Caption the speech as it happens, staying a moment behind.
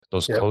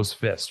those Yep. closed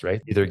fists,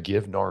 right? Neither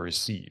give nor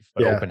receive,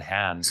 but Yeah. open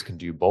hands can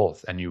do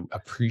both. And you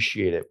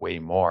appreciate it way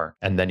more.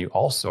 And then you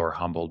also are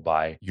humbled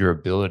by your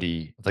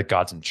ability that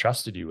God's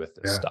entrusted you with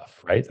this Yeah. stuff,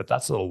 right?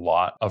 That's a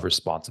lot of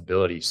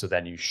responsibility. So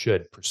then you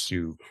should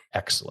pursue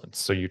excellence.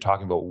 So you're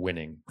talking about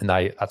winning. And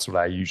that's what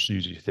I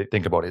usually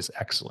think about is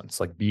excellence.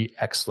 Like be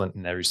excellent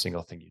in every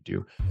single thing you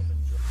do.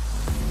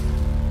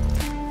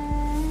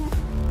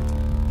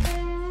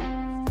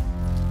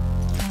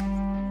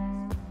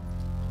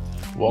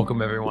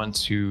 Welcome everyone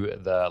to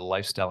the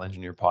Lifestyle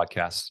Engineer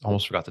Podcast.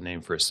 Almost forgot the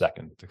name for a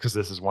second because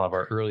this is one of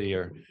our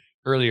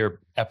earlier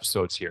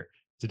episodes here.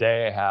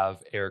 Today I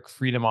have Eric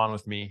Freedom on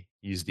with me.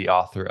 He's the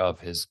author of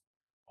his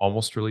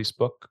almost released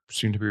book,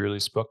 soon to be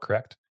released book,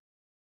 correct?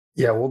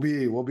 Yeah, we'll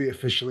be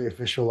officially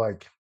official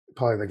like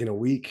probably like in a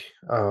week.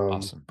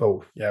 Awesome.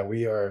 But yeah,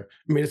 we are.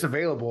 I mean, it's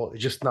available.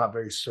 It's just not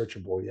very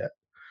searchable yet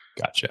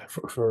Gotcha.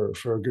 for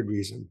a good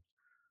reason.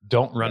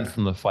 Don't run Yeah.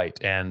 from the fight.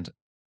 And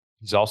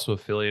he's also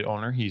affiliate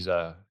owner. He's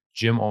a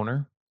gym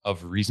owner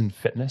of Reason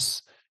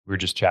Fitness. We were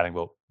just chatting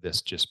about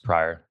this just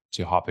prior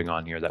to hopping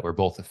on here that we're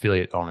both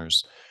affiliate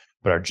owners,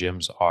 but our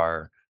gyms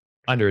are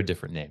under a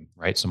different name,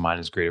 right? So mine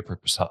is Greater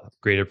Purpose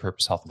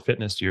Health and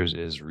Fitness. Yours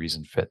is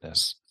Reason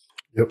Fitness.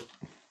 Yep.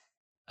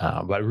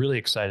 But really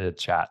excited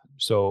to chat.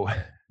 So,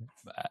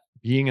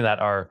 being that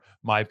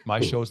my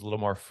show is a little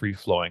more free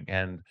flowing,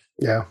 and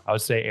Yeah. I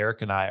would say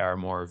Eric and I are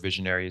more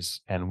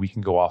visionaries, and we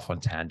can go off on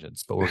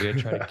tangents, but we're going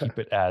to try to keep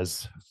it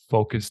as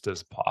focused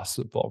as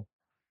possible.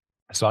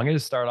 So I'm going to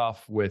start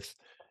off with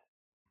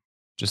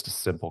just a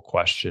simple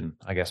question.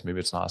 I guess maybe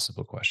it's not a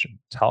simple question.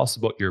 Tell us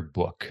about your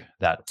book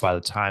that by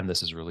the time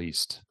this is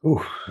released,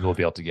 Ooh. you will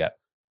be able to get.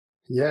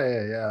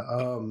 Yeah.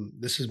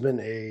 This has been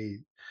a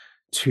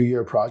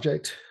 2-year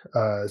project.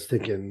 I was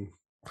thinking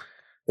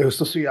it was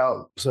supposed to be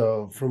out.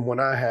 So from when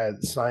I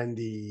had signed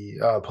the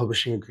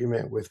publishing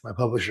agreement with my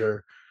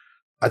publisher,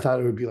 I thought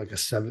it would be like a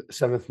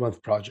seventh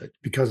month project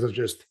because of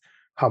just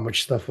how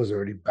much stuff was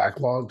already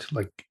backlogged.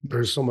 Like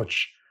there's so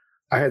much,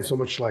 I had so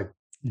much like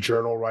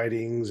journal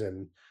writings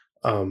and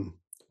um,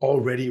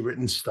 already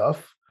written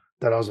stuff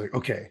that I was like,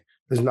 okay,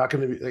 there's not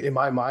going to be like, in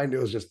my mind. It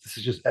was just this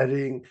is just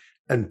editing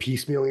and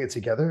piecemealing it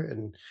together,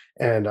 and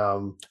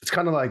it's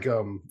kind of like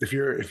if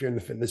you're in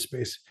the fitness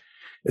space,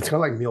 it's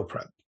kind of like meal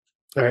prep.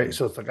 All right, Mm.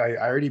 so it's like I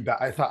already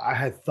I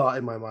had thought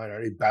in my mind I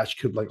already batch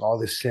cooked like all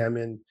this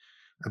salmon,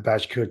 I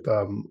batch cooked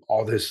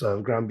all this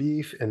ground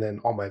beef, and then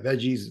all my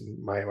veggies,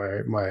 my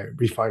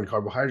refined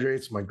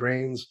carbohydrates, my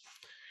grains,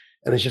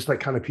 and it's just like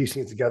kind of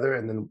piecing it together,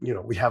 and then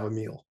we have a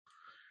meal.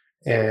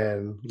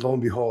 And lo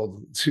and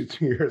behold, two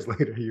years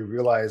later, you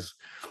realize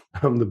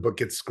the book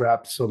gets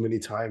scrapped so many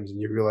times, and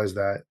you realize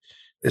that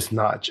it's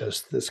not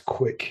just this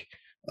quick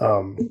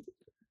um,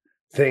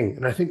 thing.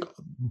 And I think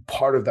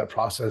part of that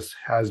process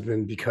has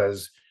been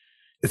because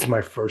it's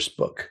my first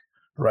book,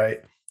 right?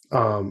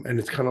 And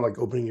it's kind of like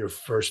opening your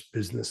first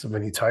business of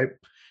any type.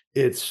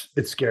 It's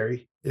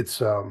scary.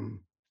 It's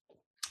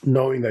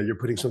knowing that you're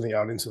putting something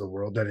out into the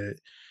world that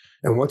it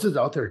and once it's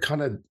out there,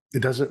 it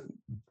doesn't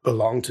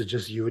belong to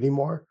just you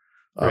anymore.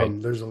 Right.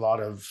 There's a lot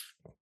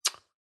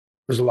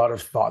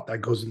of thought that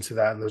goes into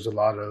that, and there's a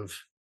lot of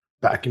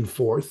back and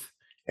forth.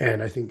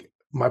 And I think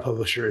my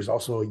publisher is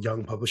also a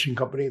young publishing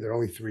company. They're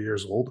only 3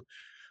 years old,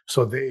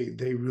 so they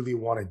really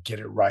want to get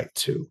it right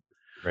too.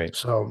 Right.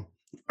 So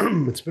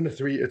it's been a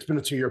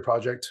 2-year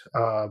project.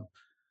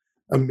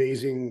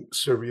 Amazing,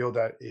 surreal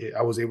that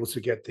I was able to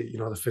get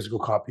the physical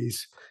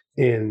copies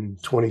in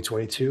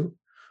 2022.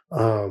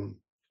 Um,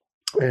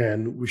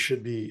 and we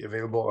should be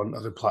available on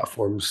other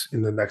platforms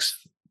in the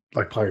next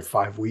like probably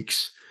 5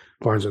 weeks.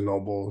 Barnes and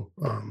Noble,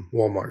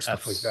 Walmart,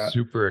 stuff That's like that.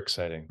 super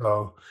exciting.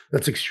 So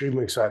that's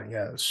extremely exciting.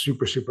 Yeah,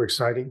 super super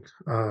exciting.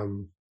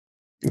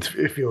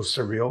 It feels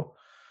surreal.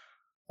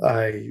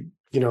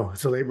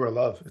 It's a labor of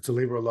love. It's a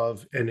labor of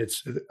love, and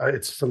it's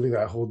something that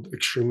I hold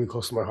extremely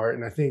close to my heart.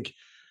 And I think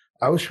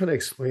I was trying to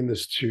explain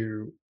this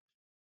to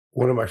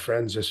one of my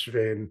friends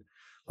yesterday, and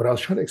what I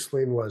was trying to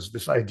explain was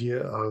this idea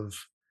of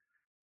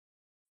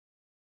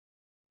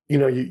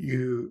you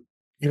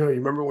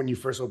remember when you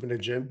first opened a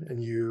gym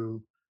and you're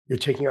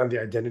taking on the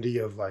identity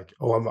of like,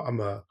 oh,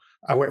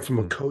 I went from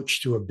a Mm.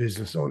 coach to a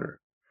business owner.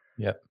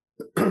 Yep.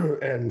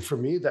 And for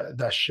me,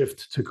 that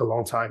shift took a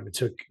long time. It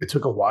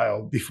took a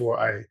while before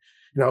I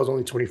was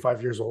only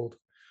 25 years old.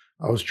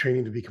 I was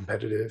training to be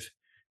competitive,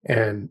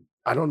 and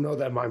I don't know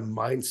that my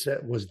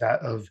mindset was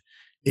that of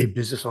a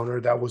business owner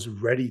that was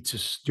ready to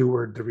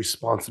steward the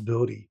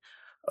responsibility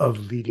of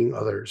leading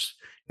others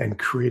and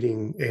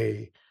creating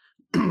a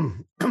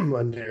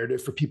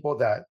narrative for people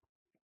that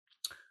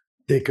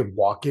they could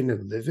walk in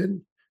and live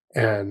in.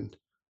 And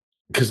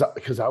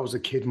because I was a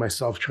kid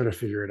myself trying to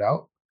figure it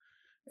out.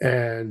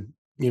 And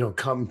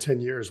come 10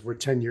 years, we're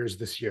 10 years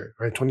this year,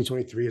 right?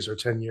 2023 is our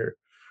 10-year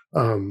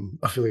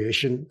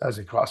affiliation as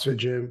a CrossFit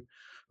gym.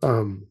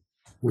 Um,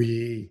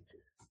 we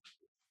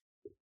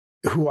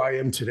who I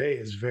am today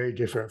is very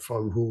different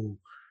from who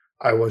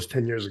I was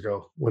 10 years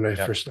ago when I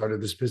Yep. first started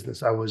this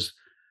business. I was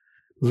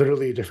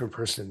literally a different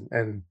person,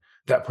 and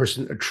that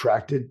person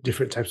attracted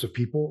different types of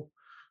people.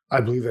 I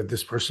believe that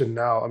this person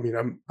now, I mean,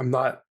 I'm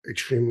not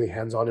extremely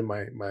hands-on in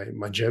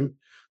my gym.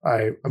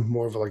 I'm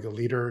more of like a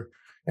leader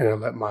and I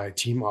let my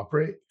team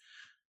operate.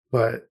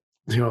 But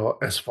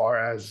as far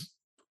as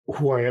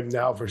who I am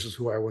now versus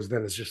who I was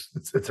then,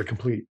 it's a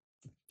complete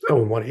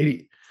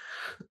 180.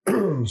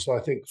 So I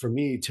think for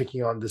me,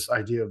 taking on this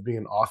idea of being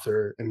an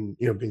author and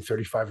being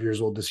 35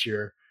 years old this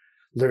year,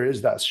 there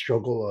is that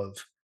struggle of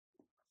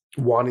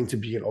wanting to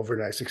be an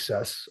overnight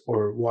success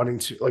or wanting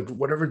to like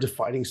whatever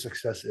defining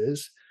success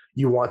is,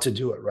 you want to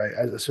do it right.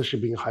 As, especially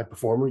being a high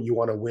performer, you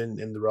want to win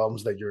in the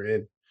realms that you're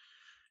in.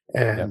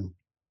 Yep. And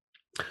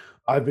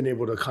I've been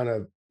able to kind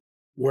of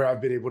where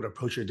I've been able to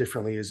approach it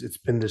differently is it's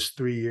been this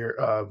 3 year.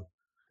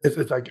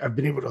 It's like I've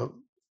been able to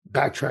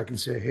backtrack and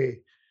say, hey,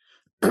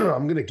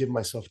 I'm gonna give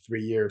myself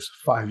 3 years,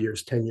 5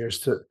 years, 10 years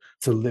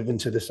to live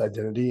into this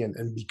identity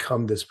and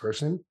become this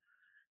person.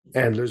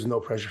 And there's no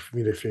pressure for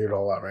me to figure it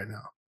all out right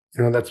now.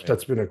 Right.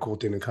 That's been a cool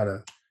thing to kind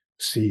of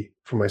see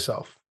for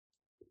myself.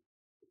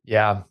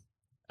 Yeah.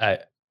 I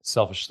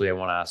selfishly I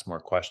want to ask more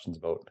questions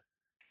about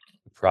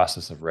the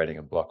process of writing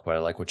a book, but I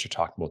like what you're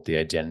talking about. The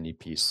identity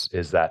piece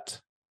is that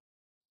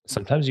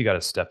sometimes you got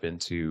to step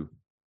into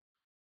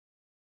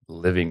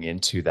living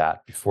into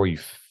that before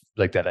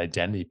like that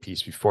identity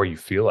piece before you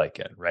feel like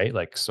it, right?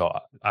 Like, so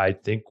I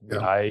think when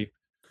Yeah. I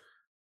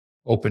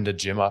opened a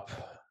gym up,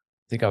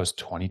 I think I was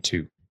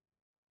 22,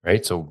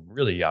 right? So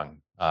really young.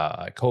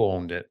 I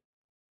co-owned it,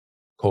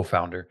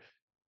 co-founder,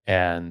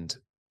 and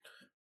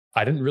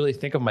I didn't really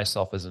think of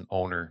myself as an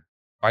owner.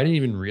 I didn't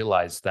even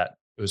realize that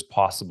it was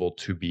possible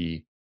to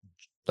be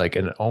like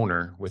an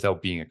owner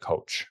without being a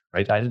coach,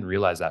 right? I didn't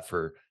realize that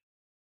for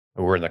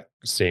we're in the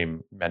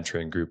same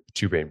mentoring group,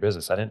 Two Brain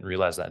Business. I didn't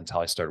realize that until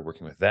I started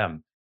working with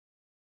them.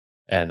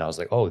 And I was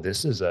like, oh,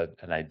 this is an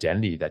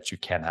identity that you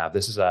can have.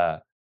 This is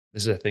a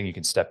thing you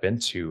can step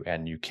into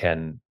and you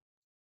can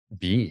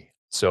be.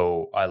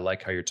 So I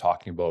like how you're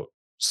talking about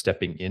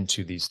stepping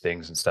into these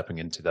things and stepping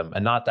into them.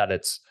 And not that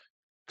it's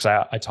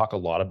because I talk a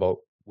lot about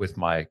with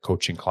my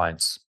coaching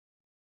clients,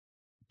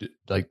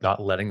 like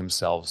not letting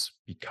themselves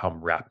become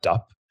wrapped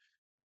up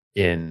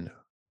in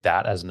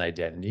that as an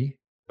identity,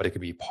 but it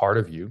could be part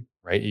of you,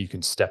 right? You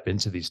can step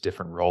into these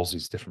different roles,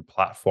 these different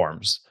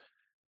platforms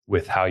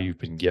with how you've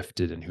been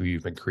gifted and who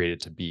you've been created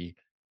to be.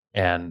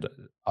 And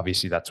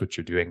obviously that's what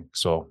you're doing.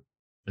 So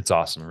it's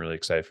awesome. I'm really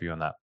excited for you on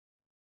that.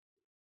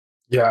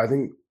 Yeah. I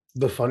think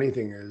the funny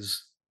thing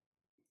is,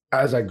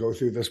 as I go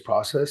through this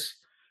process,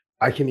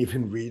 I can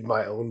even read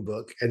my own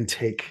book and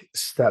take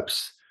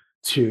steps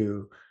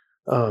to,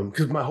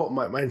 because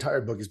my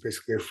entire book is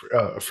basically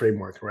a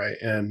framework, right?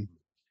 And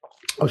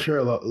I'll share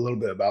a little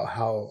bit about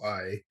how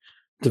I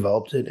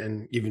developed it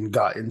and even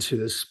got into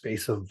this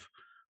space of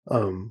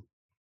um,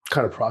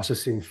 kind of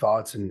processing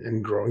thoughts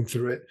and growing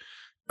through it.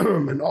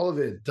 And all of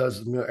it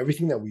does,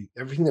 everything that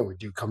we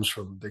do comes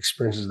from the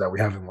experiences that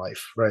we have in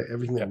life, right?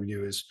 Everything that Yep. we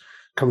do is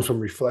comes from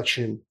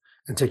reflection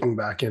and taking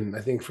back. And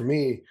I think for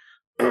me,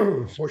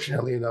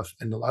 fortunately enough,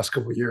 in the last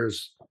couple of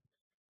years,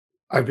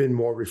 I've been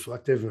more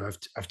reflective and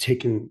I've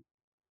taken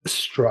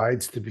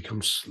strides to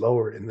become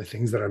slower in the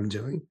things that I'm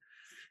doing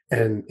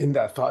and in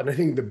that thought. And I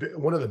think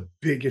one of the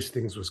biggest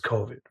things was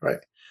COVID, right?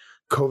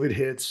 COVID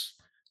hits,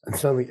 and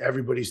suddenly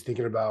everybody's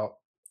thinking about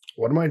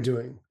what am I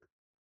doing?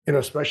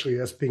 Especially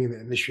us being in the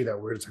industry that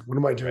we're, it's like, what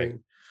am I Right.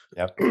 doing?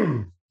 Yep.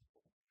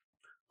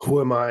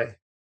 Who am I?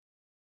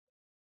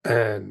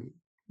 And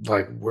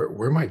like,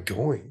 where am I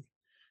going?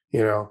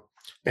 You know?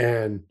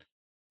 And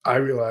I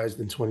realized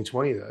in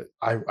 2020 that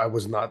I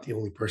was not the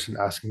only person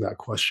asking that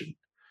question.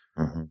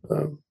 Mhm.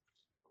 Um,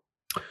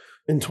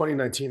 in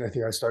 2019, I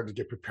think I started to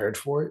get prepared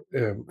for it,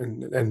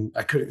 and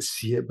I couldn't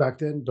see it back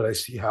then, but I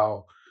see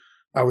how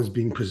I was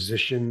being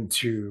positioned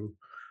to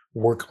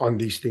work on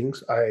these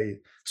things. I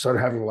started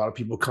having a lot of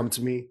people come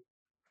to me,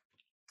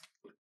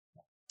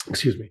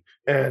 excuse me,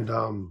 and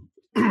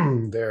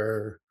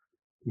they're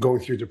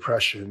going through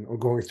depression or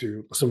going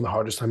through some of the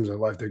hardest times in their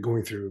life. They're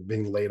going through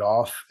being laid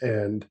off,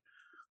 and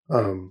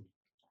um,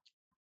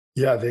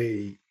 yeah,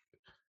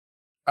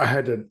 I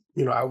had to,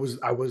 I was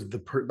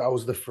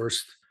the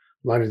first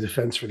line of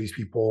defense for these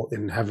people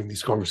in having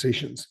these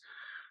conversations.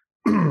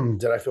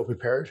 Did I feel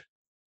prepared?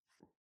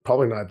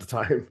 Probably not at the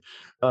time.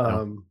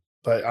 No.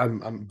 But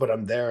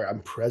I'm there,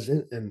 I'm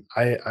present, and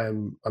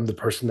I'm the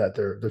person that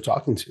they're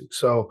talking to.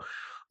 So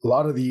a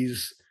lot of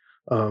these,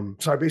 so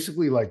I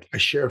basically like I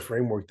share a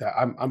framework that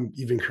I'm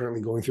even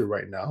currently going through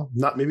right now.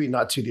 Not maybe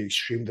not to the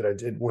extreme that I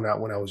did when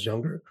I was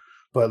younger,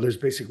 but there's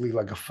basically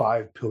like a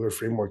 5 pillar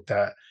framework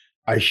that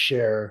I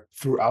share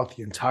throughout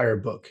the entire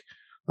book.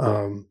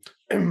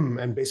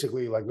 And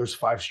basically like there's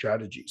 5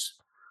 strategies.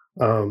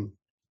 Um,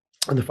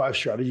 and the 5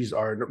 strategies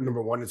are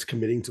number one, it's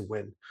committing to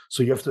win.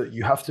 So you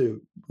have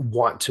to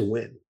want to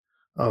win.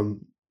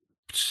 Um,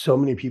 so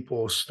many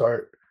people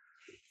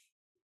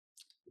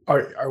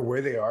are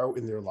where they are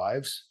in their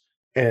lives,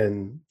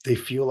 and they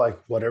feel like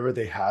whatever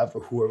they have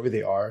or whoever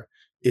they are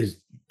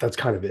is that's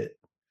kind of it.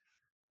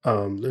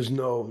 There's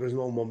no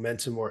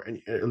momentum or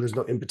there's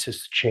no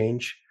impetus to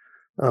change.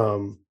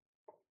 Um,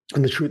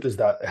 and the truth is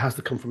that it has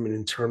to come from an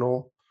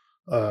internal.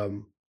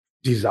 um,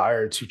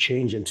 desire to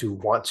change and to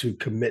want to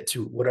commit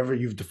to whatever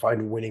you've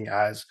defined winning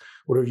as,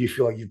 whatever you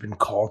feel like you've been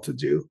called to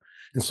do.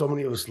 And so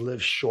many of us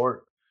live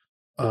short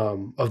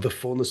of the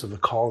fullness of the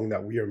calling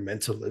that we are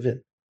meant to live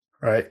in,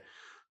 right?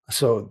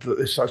 So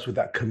it starts with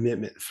that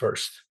commitment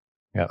first.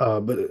 Yeah.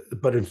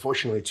 But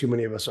unfortunately, too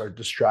many of us are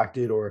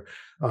distracted, or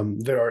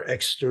there are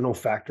external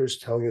factors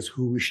telling us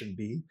who we should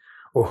be,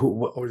 or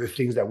or the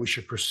things that we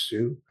should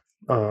pursue.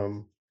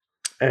 Um,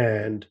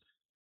 and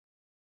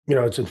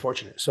it's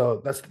unfortunate.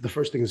 So that's the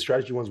first thing. The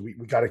strategy ones, we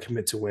got to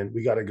commit to win.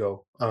 We got to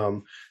go.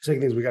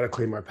 Second thing is we got to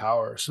claim our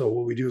power. So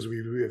what we do is we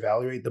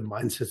reevaluate the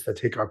mindsets that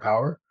take our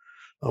power.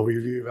 We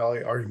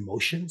reevaluate our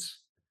emotions,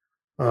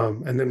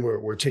 and then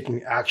we're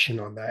taking action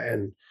on that,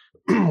 and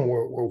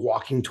we're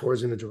walking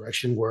towards in a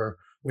direction where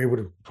we're able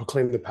to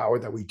proclaim the power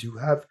that we do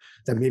have,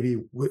 that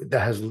maybe that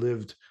has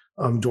lived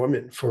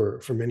dormant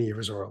for many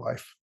years of our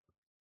life,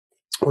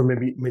 or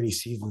maybe many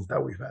seasons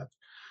that we've had.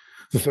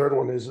 The third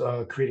one is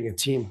creating a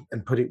team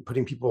and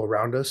putting people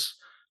around us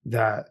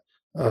that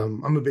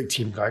I'm a big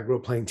team guy. I grew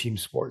up playing team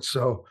sports,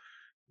 so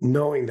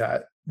knowing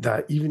that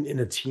even in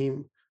a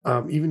team,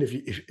 even if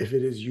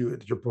it is you,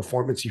 your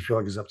performance you feel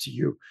like is up to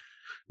you,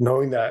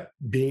 knowing that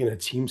being in a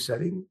team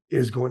setting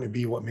is going to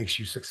be what makes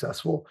you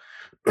successful.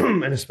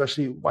 And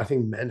especially, I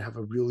think men have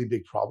a really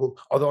big problem.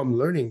 Although I'm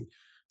learning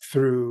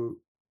through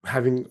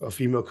having a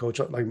female coach,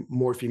 like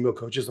more female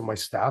coaches on my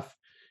staff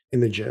in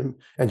the gym,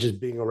 and just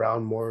being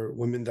around more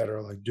women that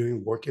are like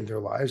doing work in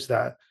their lives,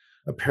 that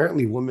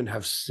apparently women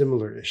have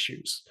similar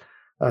issues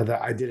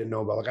that I didn't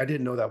know about. Like I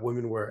didn't know that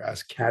women were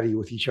as catty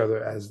with each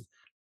other as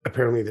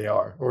apparently they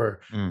are, or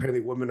Mm,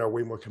 apparently women are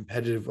way more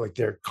competitive, like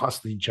they're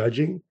constantly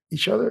judging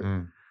each other.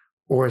 mm,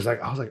 Whereas,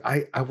 like, I was like,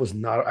 I was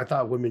not, I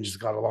thought women just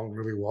got along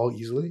really well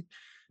easily,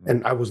 mm.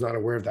 and I was not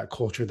aware of that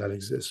culture that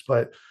exists.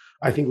 But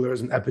I think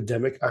there's an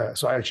epidemic.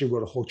 So I actually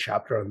wrote a whole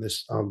chapter on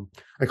this.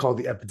 I call it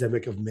the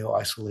epidemic of male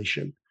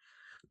isolation.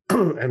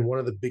 And one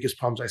of the biggest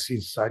problems I see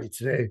in society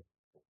today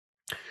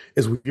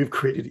is we've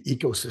created an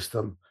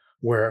ecosystem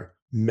where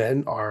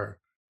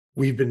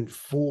we've been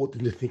fooled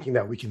into thinking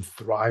that we can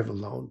thrive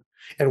alone.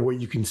 And where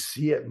you can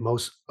see it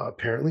most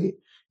apparently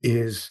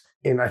is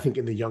I think,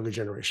 in the younger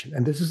generation.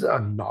 And this is a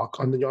knock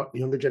on the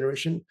younger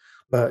generation,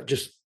 but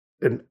just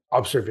an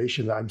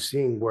observation that I'm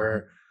seeing Mhm.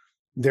 where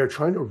they're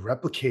trying to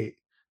replicate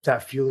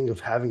that feeling of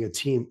having a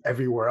team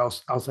everywhere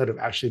else outside of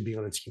actually being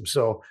on a team.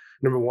 So,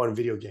 number one,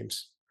 video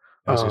games.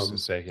 I was just to Um,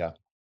 say, yeah.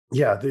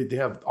 yeah, they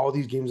have all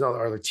these games now that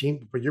are like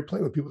team, but you're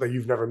playing with people that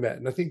you've never met.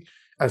 And I think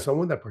as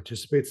someone that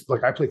participates,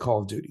 like I play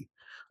Call of Duty,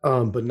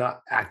 but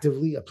not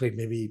actively. I play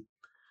maybe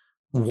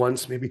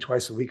once, maybe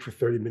twice a week for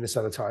 30 minutes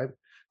at a time,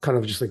 kind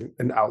of just like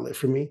an outlet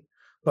for me.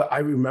 But I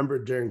remember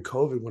during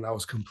COVID when I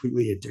was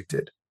completely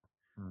addicted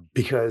Mm.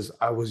 because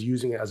I was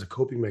using it as a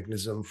coping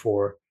mechanism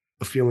for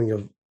a feeling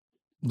of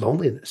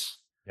loneliness,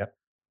 Yep.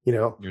 you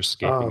know? You're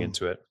escaping Um,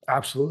 into it.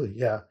 Absolutely,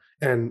 yeah.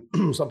 And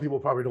some people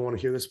probably don't want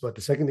to hear this, but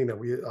the second thing that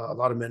a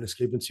lot of men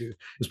escape into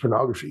is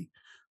pornography.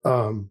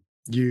 Um,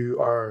 you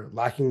are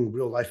lacking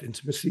real life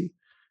intimacy,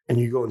 and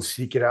you go and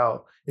seek it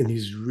out in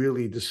these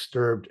really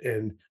disturbed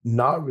and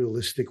not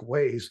realistic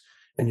ways.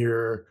 And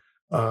you're,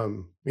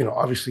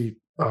 obviously,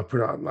 I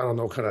don't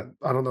know,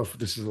 I don't know if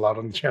this is allowed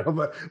on the channel,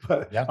 but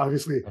Yeah,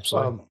 absolutely.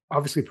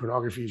 obviously,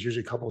 pornography is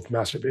usually coupled with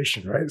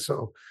masturbation, right?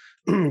 So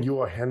you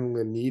are handling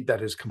a need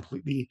that is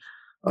completely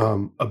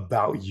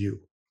about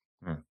you,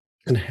 Mm.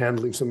 and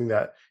handling something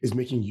that is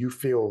making you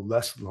feel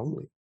less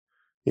lonely.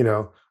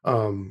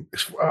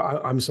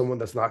 I'm someone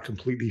that's not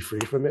completely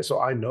free from it, so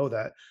I know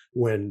that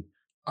when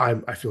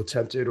I feel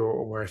tempted,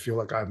 or where I feel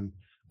like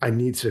I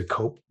need to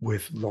cope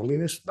with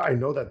loneliness, I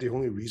know that the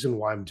only reason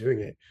why I'm doing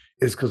it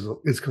is because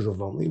of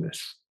loneliness.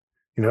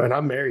 And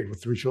I'm married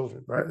with 3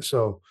 children, right?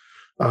 So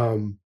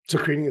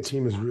creating a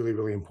team is really,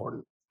 really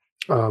important.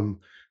 um,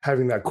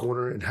 Having that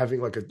corner and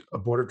having like a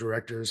board of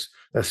directors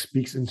that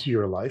speaks into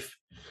your life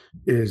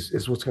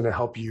is what's going to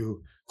help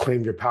you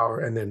claim your power,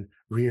 and then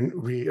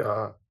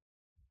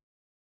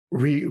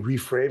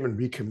reframe and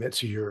recommit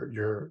to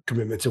your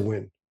commitment to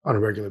win on a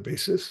regular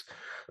basis.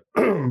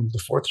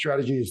 The fourth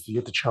strategy is to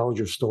get to challenge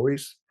your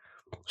stories.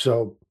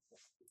 So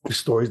the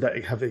stories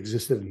that have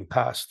existed in the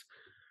past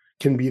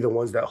can be the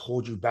ones that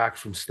hold you back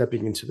from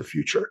stepping into the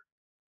future.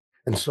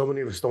 And so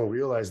many of us don't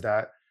realize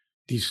that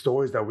these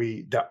stories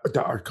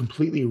that are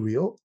completely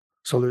real.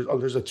 So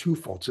there's a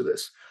twofold to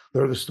this.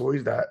 There are the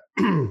stories that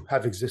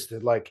have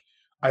existed. Like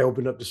I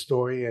opened up the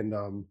story, and I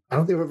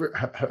don't think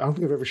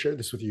I've ever shared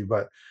this with you,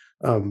 but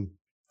um,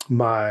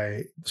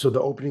 the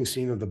opening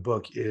scene of the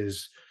book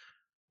is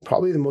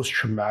probably the most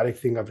traumatic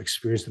thing I've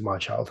experienced in my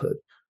childhood.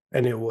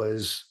 And it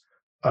was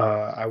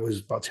I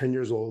was about 10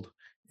 years old,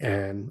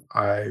 and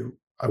I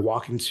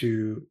walk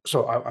into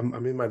so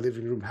I'm in my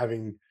living room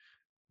having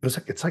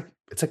it's like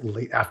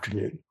late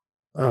afternoon.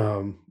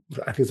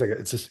 I think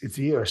it's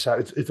either a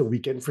it's a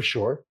weekend for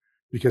sure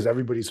because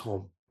everybody's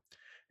home.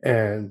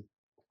 And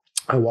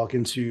I walk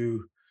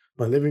into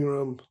my living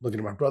room, looking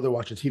at my brother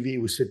watching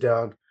TV. We sit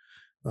down.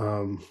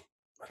 Um,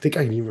 I think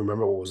I can even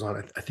remember what was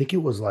on. I think it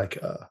was like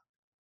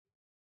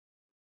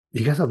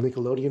You guys have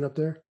Nickelodeon up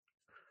there?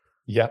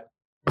 Yeah.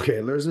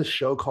 Okay, there's this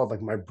show called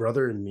like My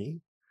Brother and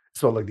Me.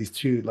 So like these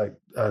two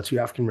two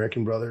African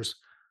American brothers,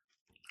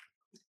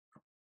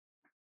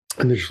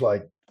 and they're just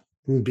like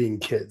being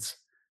kids.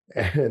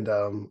 And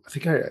I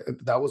think I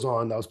that was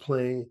on, that was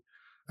playing.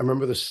 I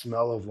remember the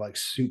smell of like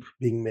soup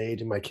being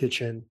made in my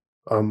kitchen.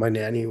 My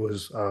nanny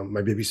was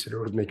my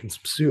babysitter was making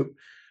some soup,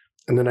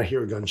 and then I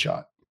hear a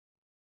gunshot.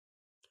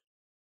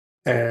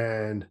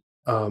 And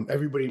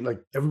everybody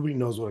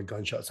knows what a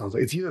gunshot sounds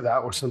like. It's either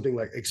that or something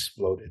like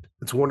exploded.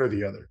 It's one or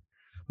the other.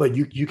 But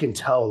you can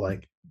tell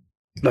like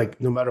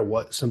no matter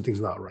what,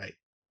 something's not right.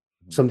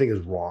 Mhm. Something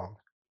is wrong.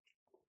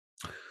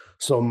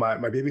 So my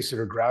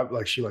babysitter grabbed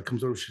like she like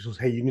comes over, she goes,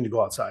 "Hey, you need to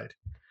go outside."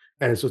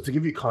 And so to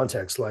give you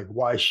context, like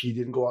why she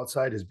didn't go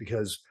outside is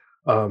because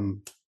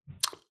um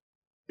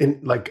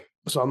in like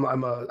so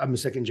I'm a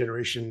second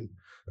generation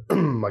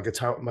like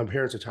a my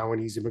parents are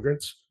Taiwanese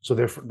immigrants. So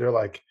they're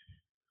like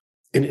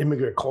in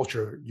immigrant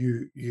culture,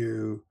 you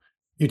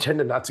tend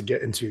to not to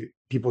get into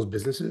people's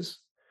businesses.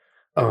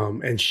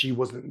 And she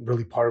wasn't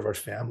really part of our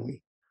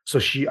family. So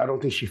I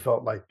don't think she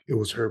felt like it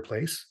was her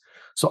place.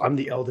 So I'm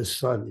the eldest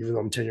son, even though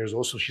I'm 10 years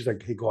old. So she's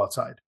like, "Hey, go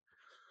outside."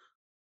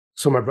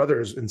 So my brother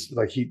is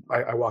like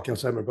I walk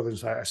outside, my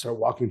brother's inside. I start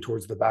walking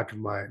towards the back of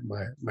my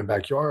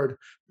backyard.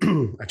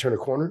 I turn a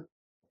corner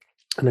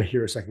and I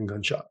hear a second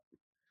gunshot.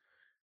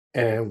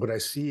 And what I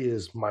see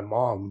is my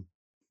mom,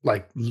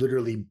 like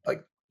literally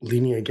like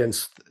leaning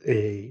against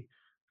a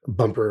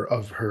bumper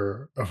of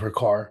her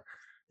car,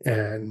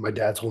 and my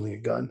dad's holding a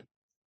gun.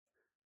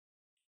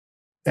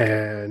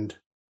 And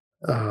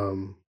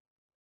um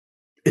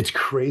it's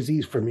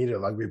crazy for me to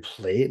like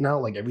replay it now.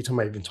 Like every time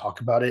I even talk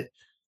about it,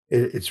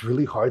 it's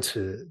really hard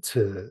to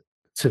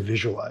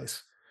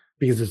visualize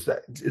because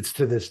it's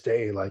to this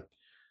day, like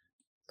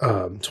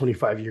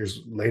 25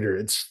 years later,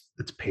 it's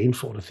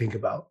painful to think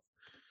about.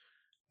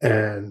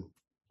 And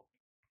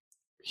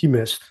he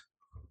missed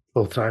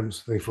both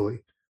times,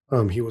 thankfully.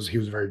 He was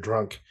very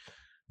drunk,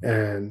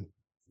 and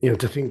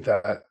to think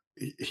that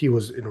he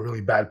was in a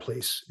really bad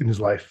place in his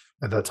life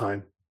at that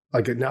time.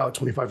 Like now,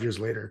 25 years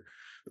later,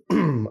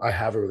 I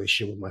have a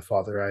relationship with my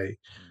father.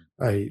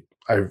 Mm.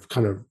 I've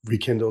kind of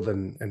rekindled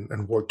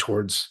and worked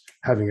towards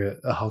having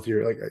a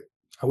healthier. Like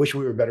I wish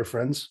we were better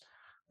friends,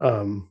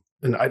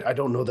 and I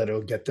don't know that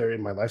it'll get there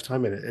in my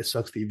lifetime. And it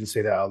sucks to even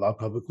say that out loud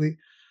publicly.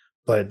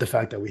 But the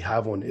fact that we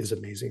have one is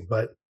amazing.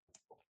 But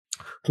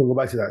to go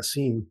back to that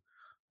scene,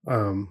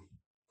 um,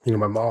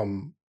 my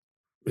mom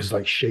is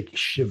like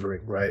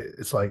shivering, right?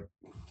 It's like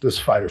this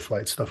fight or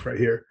flight stuff right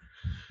here.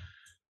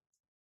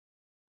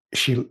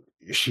 She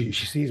she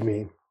sees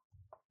me,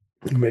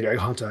 we make eye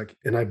contact,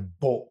 and I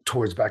bolt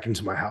towards back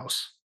into my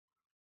house.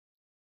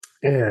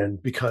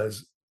 And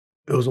because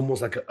it was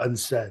almost like an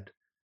unsaid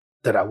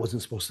that I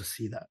wasn't supposed to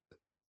see that.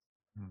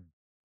 Mm.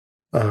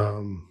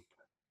 Um,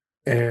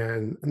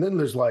 and then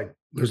there's the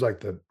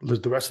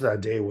rest of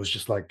that day was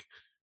just like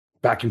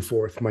back and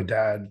forth. My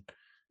dad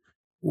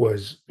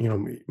was,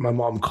 my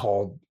mom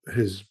called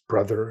his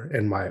brother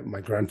and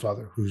my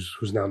grandfather,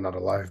 who's now not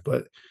alive,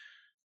 but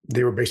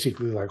they were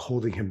basically like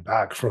holding him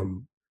back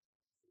from,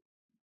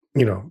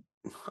 you know,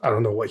 I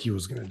don't know what he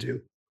was gonna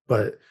do,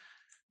 but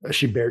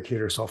she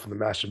barricaded herself in the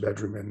master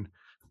bedroom.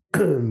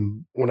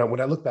 And when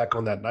I look back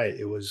on that night,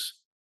 it was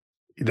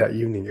that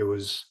evening, it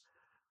was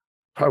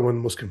probably one of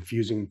the most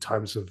confusing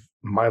times of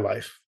my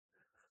life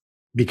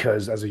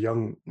because as a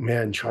young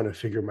man trying to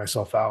figure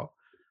myself out,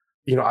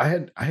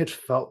 I had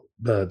felt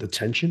the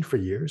tension for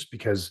years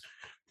because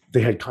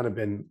they had kind of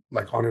been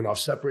like on and off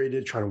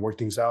separated, trying to work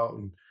things out,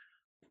 and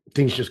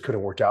things just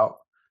couldn't work out.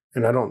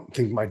 And I don't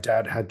think my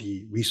dad had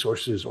the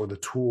resources or the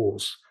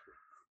tools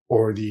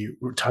or the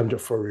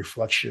for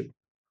reflection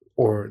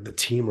or the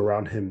team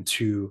around him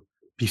to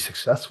be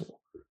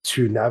successful,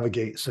 to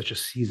navigate such a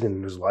season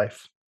in his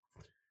life.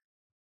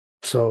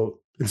 So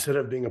instead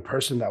of being a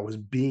person that was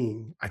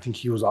being, I think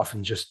he was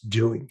often just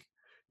doing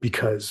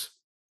because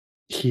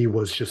he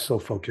was just so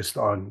focused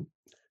on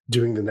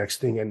doing the next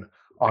thing. And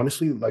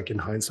honestly, like in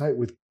hindsight,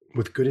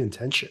 with good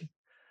intention,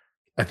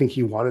 I think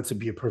he wanted to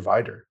be a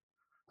provider.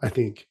 I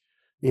think,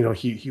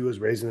 he was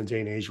raised in a day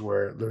and age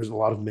where there's a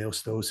lot of male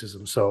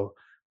stoicism. So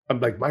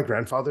like my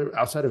grandfather,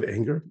 outside of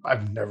anger,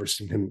 I've never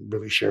seen him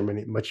really share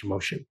much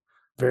emotion.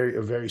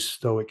 A very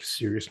stoic,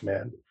 serious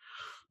man.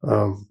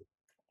 Um,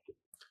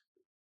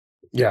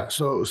 Yeah,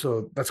 so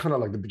that's kinda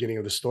like the beginning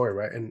of the story,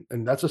 right?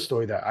 And that's a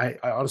story that I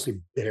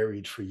honestly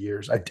buried for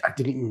years. I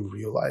didn't even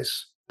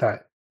realize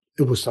that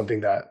it was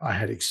something that I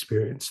had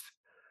experienced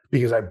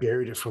because I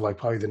buried it for, like,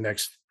 probably the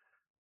next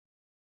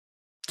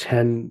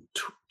 10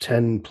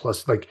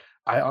 plus, like,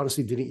 I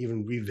honestly didn't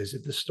even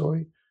revisit this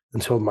story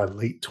until my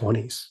late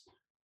 20s,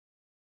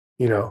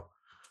 you know?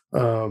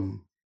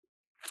 Um,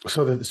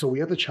 so we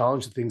have to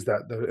challenge the things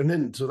and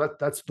then so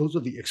that's those are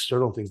the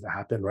external things that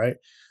happen, right?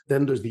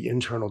 Then there's the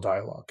internal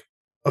dialogue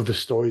of the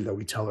story that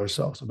we tell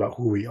ourselves about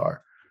who we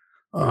are.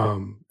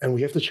 And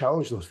we have to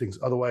challenge those things.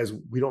 Otherwise,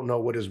 we don't know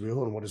what is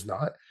real and what is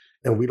not.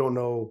 And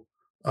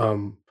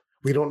um,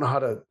 we don't know how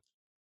to.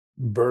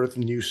 birth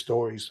new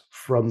stories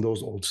from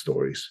those old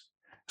stories.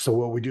 So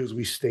what we do is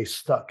we stay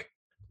stuck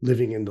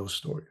living in those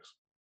stories.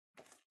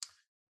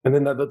 And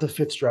then the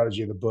fifth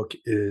strategy of the book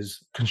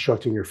is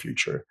constructing your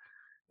future.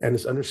 And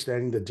it's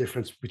understanding the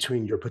difference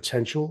between your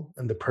potential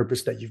and the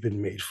purpose that you've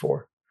been made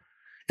for.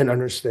 And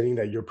understanding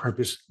that your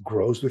purpose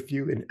grows with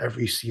you in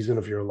every season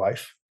of your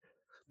life,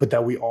 but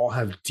that we all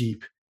have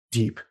deep,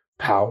 deep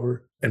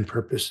power and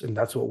purpose. And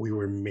that's what we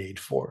were made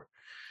for.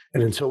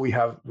 And until we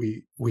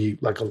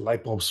like a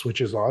light bulb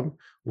switches on,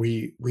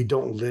 we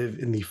don't live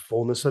in the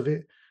fullness of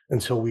it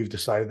until we've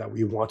decided that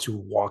we want to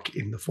walk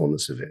in the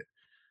fullness of it.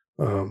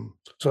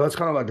 So that's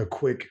kind of like a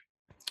quick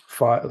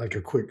like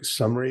a quick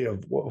summary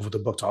of what the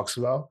book talks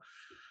about.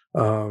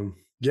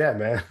 Yeah,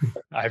 man.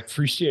 I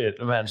appreciate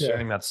it, man, Yeah,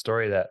 sharing that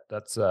story.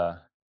 That's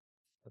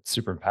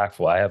super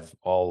impactful. I have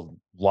all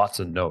lots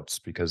of notes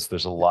because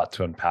there's a lot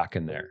to unpack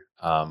in there.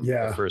 But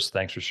yeah, first,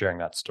 thanks for sharing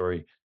that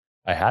story.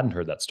 I hadn't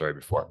heard that story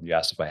before. You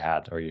asked if I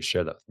had, or you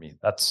shared that with me.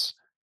 That's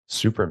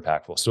super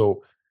impactful.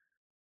 So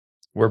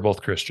we're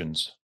both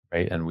Christians,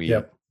 right? And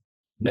yep,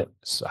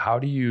 so how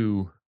do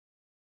you,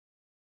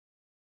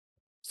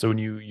 so when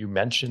you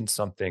mentioned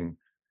something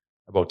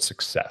about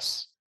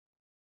success,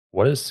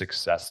 what is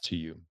success to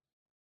you?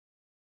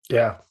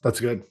 yeah. That's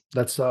good.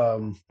 That's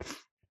something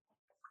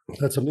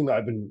that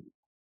I've been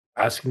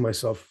asking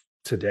myself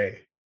today.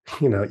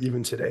 You know,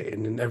 even today,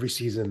 and in every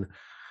season,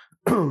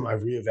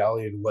 I've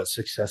reevaluated what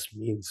success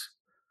means.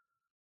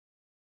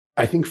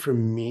 I think for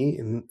me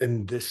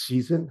in this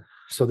season,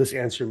 so this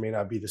answer may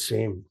not be the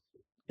same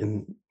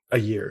in a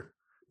year,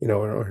 you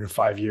know, or in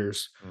 5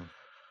 years. Mm,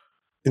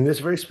 In this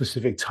very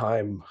specific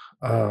time,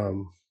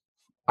 um,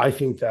 I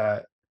think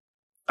that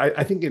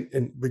I think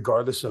in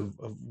regardless of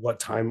what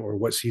time or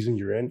what season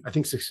you're in, I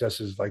think success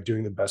is like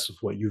doing the best with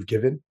what you've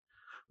given,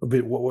 a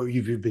bit what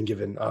you've been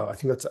given. I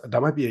think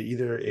that might be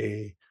either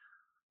a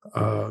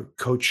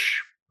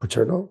coach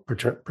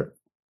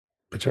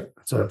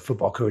it's a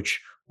football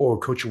coach, or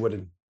Coach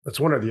Wooden. That's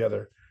one or the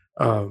other.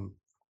 Um,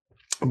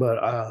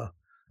 but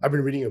I've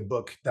been reading a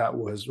book that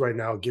was right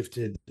now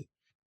gifted.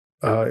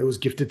 It was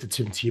gifted to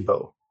Tim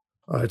Tebow.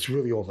 It's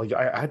really old. Like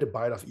I had to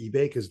buy it off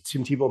eBay because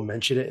Tim Tebow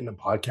mentioned it in a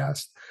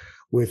podcast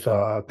with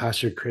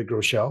Pastor Craig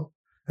Rochelle,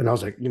 and I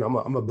was like, you know,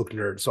 I'm a book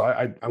nerd, so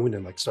I went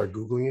and like started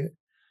googling it,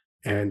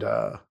 and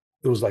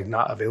it was like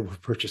not available for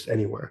purchase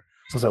anywhere.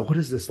 So I was like, what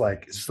is this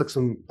like? Is this like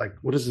some like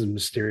what is this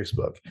mysterious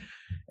book?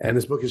 And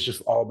this book is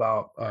just all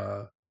about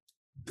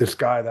this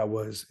guy that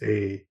was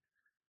a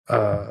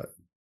uh,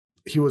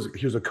 he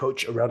was a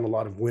coach around a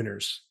lot of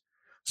winners.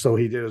 So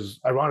he did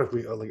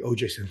ironically like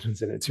OJ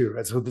Simpson's in it too,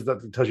 right? So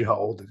that tells you how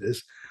old it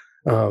is.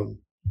 Um,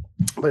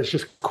 but it's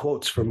just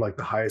quotes from like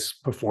the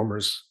highest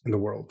performers in the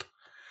world.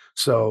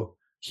 So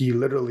he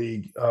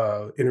literally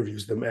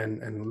interviews them,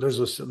 and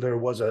there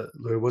was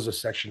a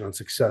section on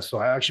success. So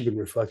I actually been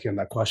reflecting on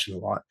that question a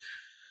lot.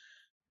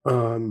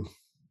 Um,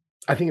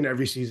 I think in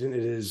every season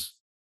it is,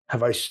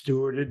 have I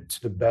stewarded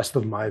to the best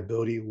of my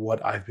ability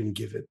what I've been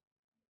given?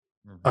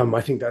 mhm.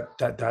 I think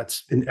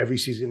that's in every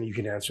season you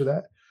can answer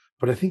that.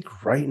 But I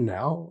think right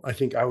now, I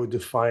think I would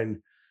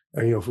define,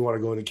 you know, if we want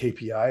to go into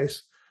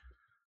KPIs,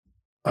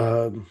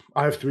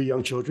 I have 3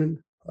 young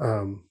children.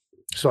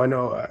 So I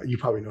know you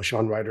probably know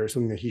Sean Ryder.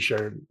 Something that he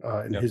shared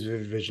in Yep. his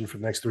vision for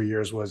the next 3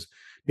 years was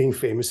being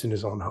famous in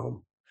his own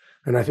home,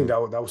 and I think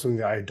Mm, that was something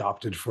that I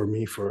adopted for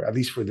me for at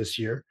least for this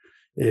year.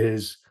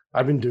 Is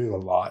I've been doing a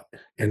lot,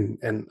 and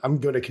I'm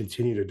going to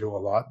continue to do a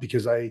lot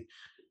because I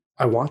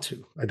want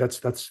to.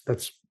 That's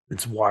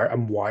it's why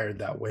I'm wired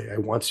that way. I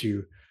want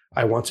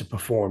to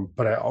perform,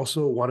 but I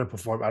also want to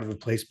perform out of a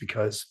place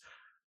because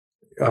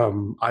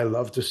I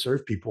love to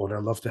serve people and I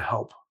love to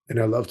help and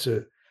I love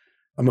to.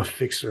 I'm a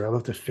fixer. I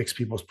love to fix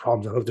people's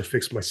problems. I love to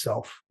fix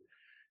myself.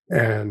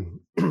 And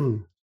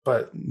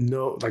but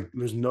no, like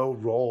there's no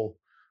role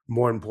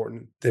more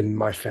important than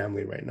my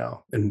family right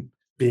now and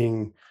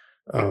being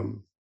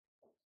um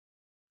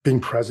being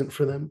present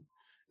for them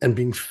and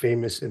being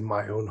famous in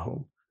my own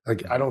home.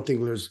 Like I mhm. don't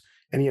think there's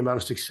any amount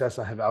of success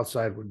I have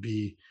outside would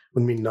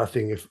mean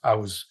nothing if I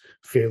was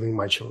failing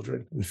my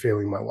children and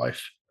failing my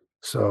wife.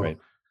 So Right.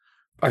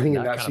 I think And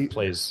in that that kind of seat,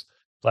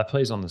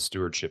 plays on the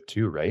stewardship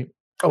too, right?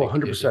 oh,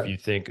 Like, if 100%. you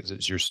think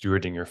it's you're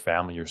stewarding your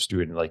family, you're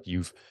stewarding, like,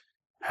 you've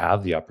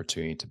have the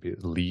opportunity to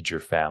lead your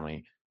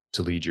family,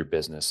 to lead your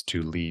business,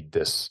 to lead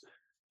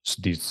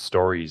these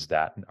stories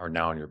that are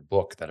now in your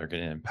book that are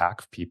going to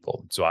impact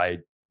people. So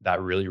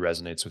that really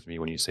resonates with me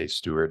when you say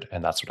steward,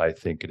 and that's what I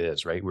think it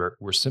is, right?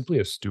 We're simply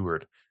a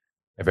steward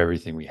of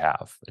everything we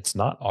have. It's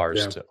not ours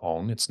Yeah. to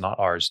own. It's not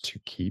ours to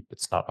keep.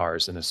 It's not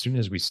ours. And as soon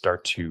as we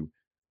start to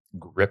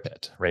grip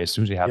it, right? As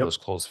soon as we have Yep. those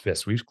closed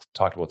fists, we've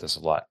talked about this a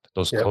lot.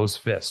 Those Yep. closed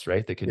fists,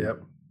 right? They can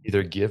Yep.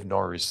 neither give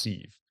nor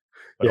receive,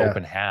 but Yeah.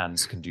 open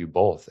hands can do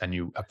both. And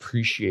you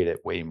appreciate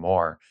it way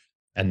more.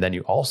 And then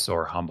you also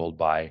are humbled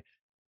by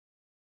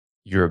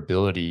your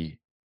ability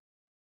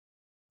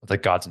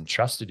that God's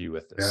entrusted you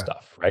with this Yeah.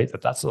 stuff, right?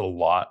 That's a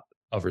lot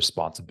of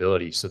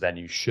responsibility. So then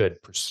you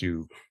should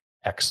pursue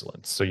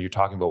excellence. So you're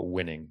talking about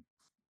winning.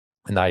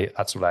 And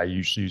that's what I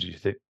usually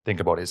think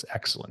about is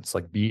excellence.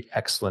 Like be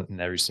excellent in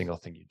every single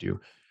thing you do.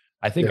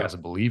 I think Yeah. as a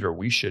believer,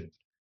 we should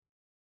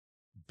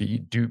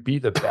be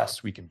the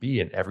best we can be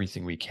in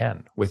everything we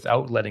can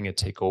without letting it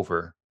take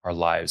over our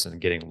lives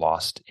and getting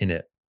lost in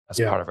it as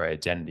Yeah. part of our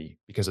identity.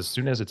 Because as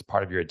soon as it's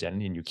part of your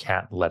identity and you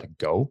can't let it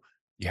go,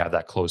 you have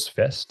that closed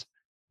fist.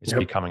 It's Yep.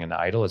 becoming an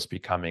idol. It's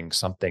becoming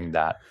something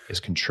that is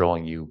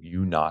controlling you,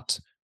 you not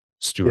Yeah.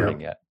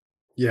 stewarding it.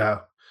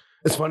 Yeah.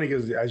 It's funny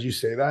because as you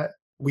say that,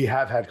 we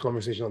have had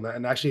conversation on that.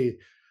 And actually,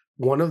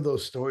 one of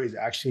those stories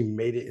actually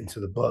made it into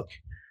the book.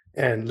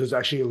 And there's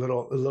actually a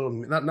little,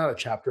 not a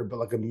chapter, but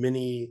like a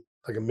mini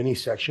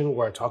section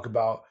where I talk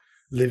about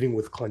living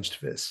with clenched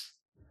fists.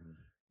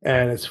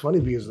 And it's funny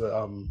because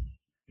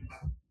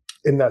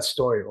in that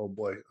story, oh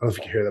boy, I don't know if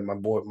you can hear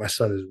that. My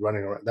son is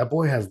running around. That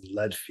boy has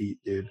lead feet,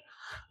 dude.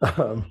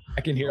 Um,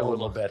 I can hear a oh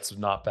little my, bit, so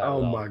not bad oh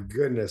at all. my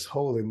goodness,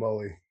 holy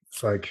moly!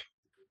 It's like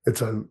what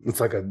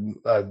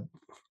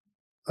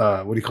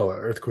do you call it?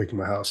 Earthquake in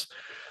my house.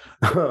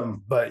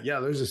 But yeah,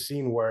 there's a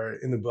scene where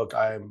in the book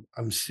I'm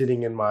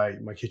sitting in my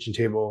kitchen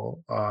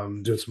table,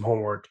 doing some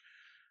homework,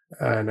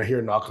 and I hear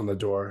a knock on the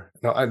door.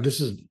 Now this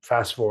is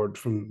fast forward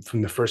from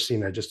the first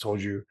scene I just told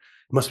you.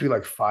 It must be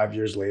like 5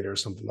 years later or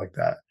something like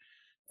that.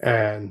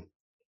 And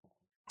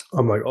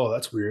I'm like, oh,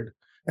 that's weird.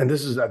 And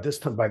this is at this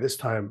time. By this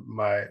time,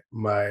 my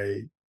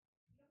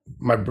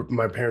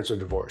parents are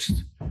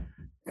divorced,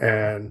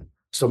 and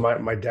so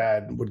my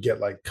dad would get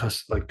like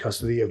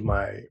custody of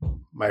my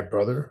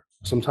brother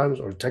sometimes,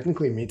 or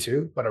technically me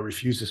too, but I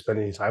refuse to spend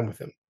any time with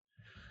him.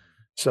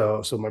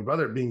 So my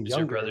brother being Is your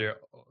younger, brother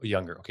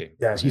younger? Okay,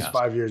 yeah, let me ask.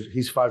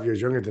 he's 5 years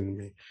younger than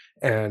me,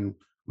 and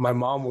my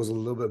mom was a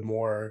little bit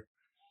more,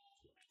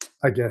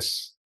 I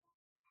guess,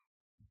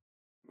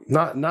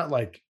 not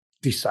like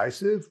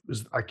decisive.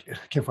 Is I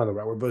can't find the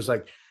right word, but it's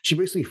like she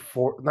basically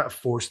not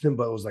forced him,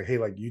 but it was like, hey,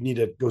 like you need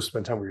to go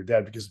spend time with your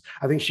dad because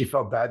I think she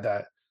felt bad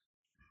that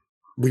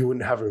we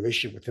wouldn't have a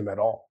relationship with him at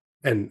all.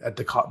 And at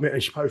the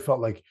and she probably felt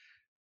like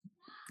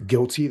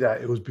guilty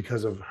that it was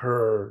because of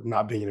her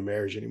not being in a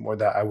marriage anymore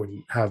that I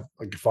wouldn't have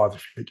like a father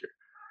figure,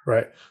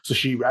 right? So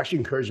she actually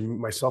encouraged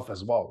myself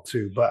as well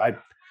too. But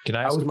Can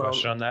I I ask was a my own.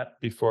 question on that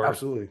before?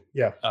 Absolutely,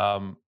 yeah,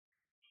 Um,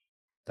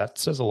 that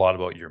says a lot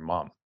about your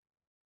mom,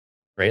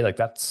 right? Like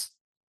that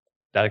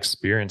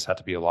experience had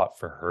to be a lot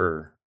for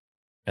her,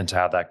 and to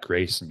have that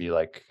grace and be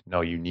like,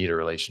 no, you need a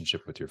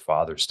relationship with your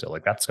father still.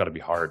 Like that's got to be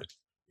hard.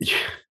 yeah,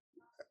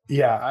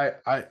 yeah.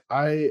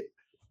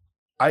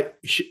 I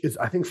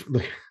think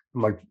like,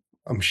 I'm like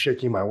I'm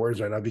shaking my words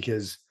right now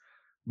because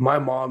my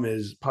mom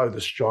is probably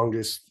the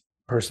strongest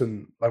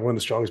person, like one of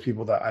the strongest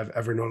people that I've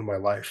ever known in my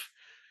life.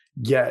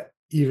 Yet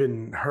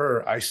even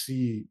her, I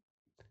see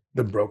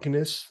the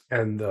brokenness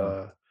and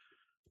Mm,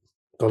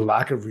 the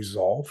lack of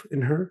resolve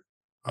in her.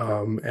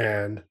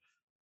 And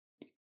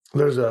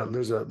there's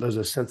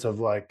a sense of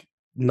like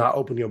not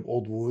opening up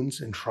old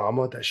wounds and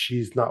trauma that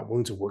she's not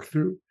willing to work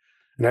through.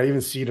 And I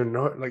even see it in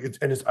her, like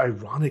it's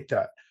ironic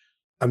that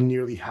I'm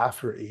nearly half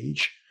her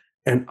age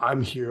and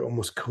I'm here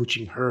almost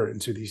coaching her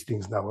into these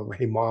things now. I'm like,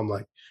 hey mom,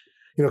 like,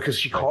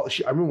 because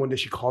right. I remember one day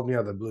she called me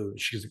out of the blue and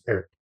she's like,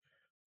 Eric,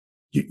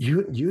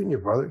 you and your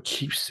brother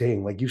keep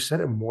saying, like you said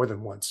it more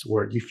than once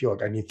where you feel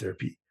like I need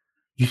therapy.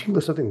 You think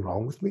there's something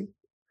wrong with me?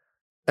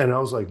 And I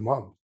was like,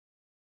 Mom,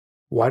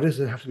 why does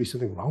there have to be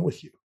something wrong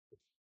with you?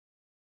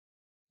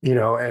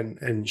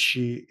 And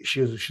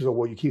she's like,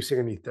 well, you keep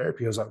saying I need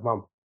therapy. I was like,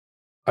 Mom,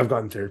 I've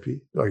gotten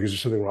therapy. Like, is there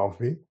something wrong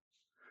with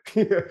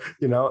me?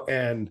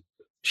 And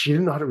she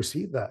didn't know how to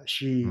receive that.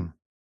 Mm,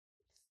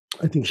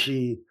 I think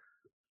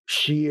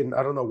and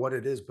I don't know what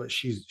it is, but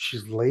she's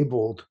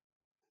labeled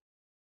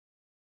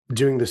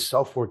doing this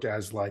self work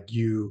as like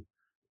you're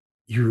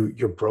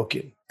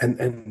broken,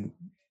 and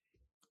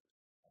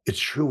it's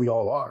true, we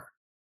all are.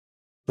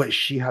 But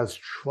she has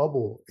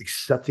trouble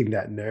accepting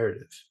that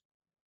narrative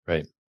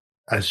right.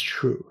 as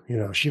true.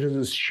 She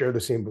doesn't share the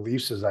same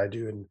beliefs as I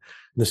do, and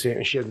the same.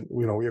 And she has,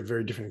 we have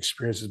very different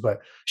experiences.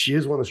 But she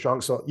is one of the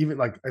strong. So even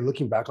like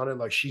looking back on it,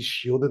 like she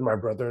shielded my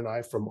brother and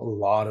I from a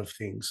lot of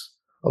things,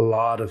 a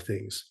lot of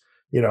things.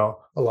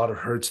 A lot of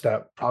hurts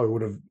that probably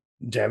would have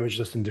damaged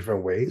us in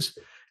different ways.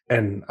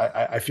 And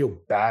I feel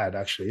bad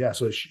actually. Yeah.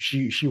 So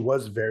she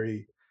was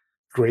very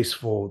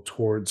graceful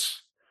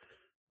towards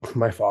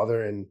my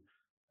father, and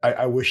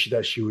I wish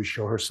that she would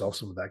show herself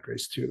some of that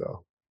grace too,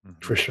 though, Hmm.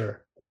 for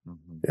sure. Hmm.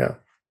 Yeah.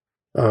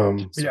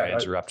 But Sorry, I yeah,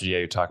 interrupted you. Yeah,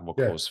 you're talking about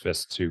yeah, closed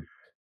fists too.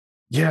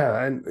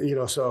 yeah, and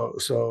so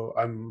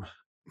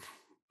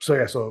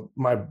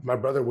my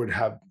brother would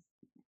have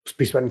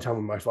be spending time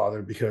with my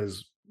father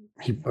because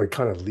he like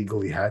kind of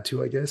legally had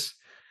to, I guess,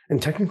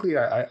 and technically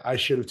I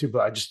should have too,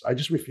 but I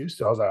just refused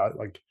to. I was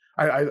like,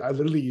 I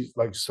literally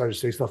like started to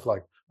say stuff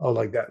like, oh,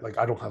 like that, like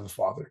I don't have a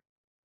father.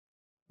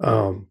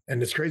 And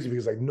it's crazy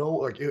because like no,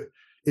 like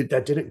it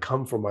that didn't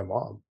come from my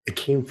mom. It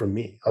came from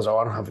me. I was like, oh,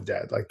 I don't have a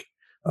dad. Like,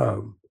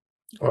 um,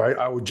 or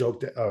I would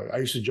joke that I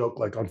used to joke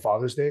like on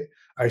Father's Day,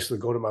 I used to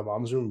go to my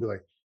mom's room and be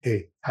like,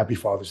 hey, happy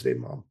Father's Day,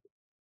 mom.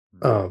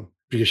 Mm,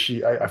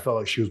 Because I felt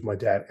like she was my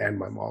dad and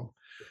my mom,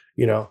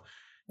 you know?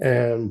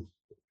 And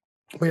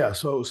but yeah,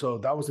 so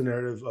that was the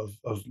narrative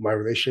of my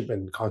relationship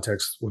and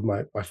context with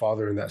my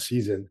father in that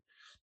season.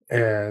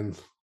 And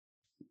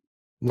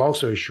long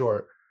story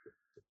short,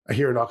 I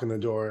hear a knock on the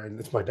door, and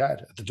it's my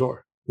dad at the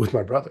door with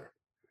my brother.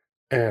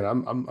 And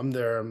I'm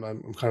there.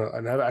 I'm kind of,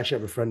 and I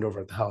actually have a friend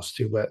over at the house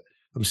too. But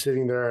I'm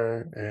sitting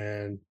there,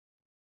 and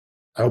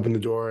I open the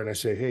door and I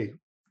say, "Hey,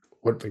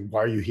 what? Like,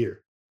 why are you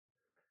here?"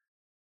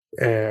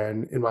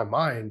 And in my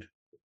mind,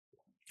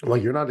 I'm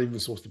like, "You're not even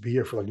supposed to be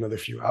here for like another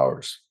few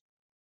hours."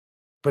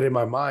 But in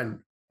my mind,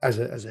 as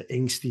an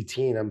angsty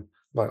teen, I'm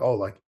like, "Oh,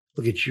 like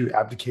look at you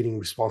abdicating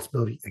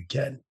responsibility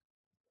again.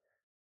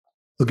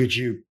 Look at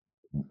you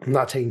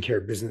not taking care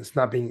of business,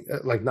 not being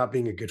not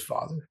being a good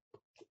father."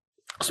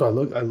 So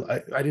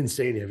I didn't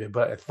say any of it,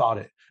 but I thought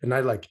it, and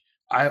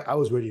I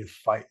was ready to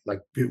fight.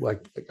 Like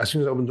as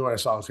soon as I opened the door, and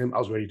I saw it was him. I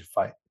was ready to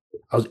fight.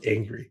 I was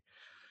angry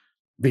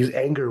because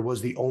anger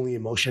was the only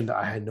emotion that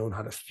I had known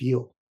how to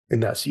feel in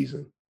that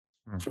season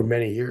Mm. for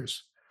many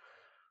years.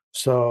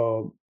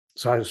 So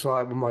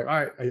I'm like,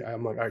 all right,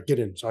 I'm like, all right, get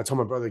in. So I tell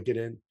my brother get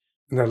in,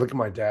 and I look at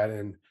my dad,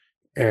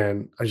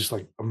 and I just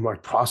like I'm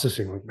like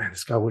processing like, man,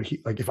 this guy would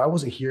he like if I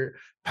wasn't here,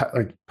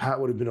 Pat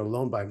would have been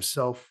alone by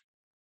himself.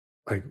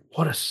 Like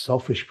what a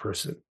selfish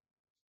person,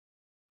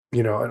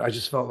 you know. And I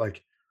just felt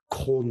like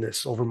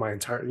coldness over my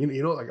entire, like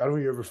I don't know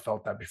if you ever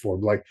felt that before,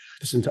 but like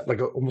this entire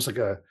almost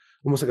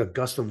like a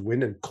gust of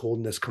wind and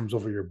coldness comes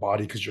over your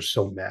body because you're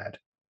so mad.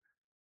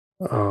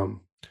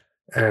 Um,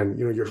 and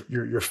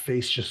your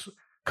face just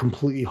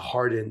completely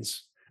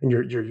hardens, and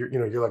you're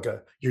like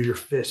your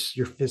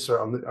fists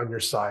are on your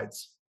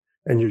sides,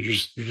 and you're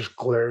just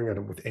glaring at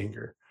him with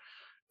anger.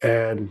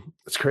 And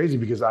it's crazy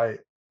because I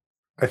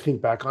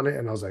think back on it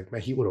and I was like,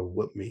 man, he would have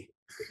whooped me.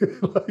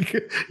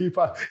 Like he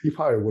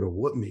probably would have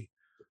whooped me.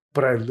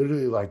 But I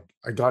literally like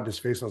I got in his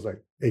face and I was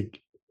like, hey,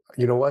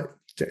 you know what?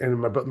 And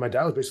my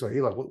dad was basically like,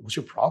 hey, like what's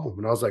your problem?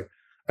 And I was like,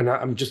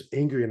 I'm just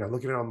angry, and I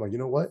look at him, I'm like, you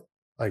know what?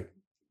 Like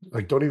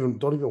don't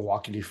even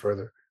walk any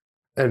further.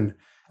 And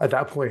at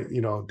that point,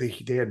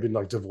 they had been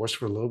like divorced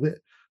for a little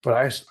bit, but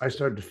I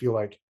started to feel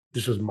like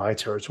this was my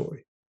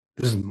territory.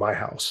 This is my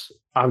house.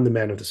 I'm the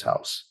man of this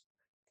house.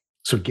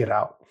 So get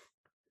out.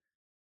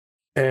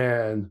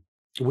 And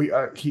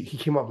he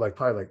came up like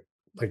probably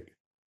like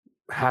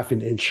half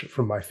an inch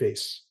from my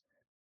face,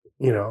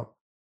 you know,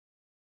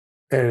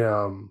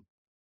 and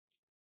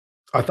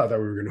I thought that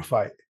we were gonna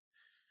fight.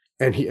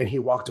 And he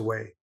walked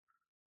away.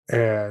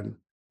 And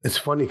it's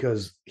funny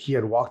because he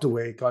had walked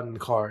away, got in the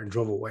car, and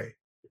drove away.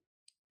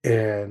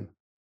 And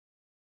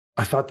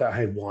I thought that I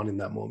had won in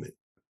that moment.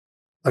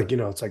 Like,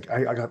 it's like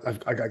I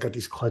got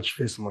these clenched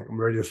fists. I'm like, I'm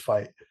ready to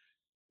fight.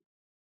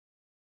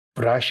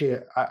 But actually,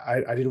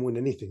 I didn't win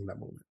anything in that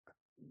moment.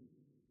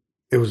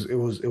 It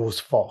was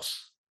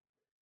false.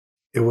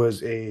 It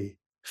was a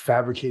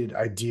fabricated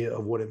idea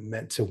of what it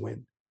meant to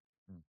win.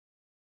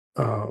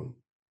 Mm. Um,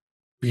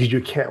 because you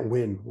can't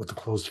win with a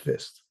closed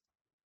fist,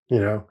 you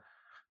know.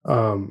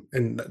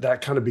 And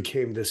that kind of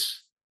became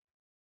this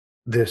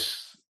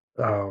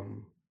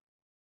um,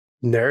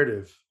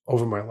 narrative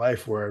over my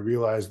life where I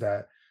realized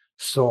that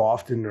so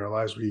often in our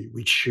lives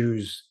we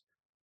choose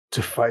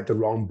to fight the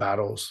wrong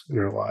battles in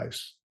our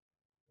lives.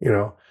 You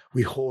know,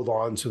 we hold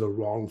on to the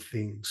wrong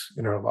things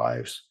in our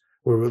lives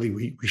where really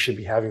we should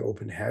be having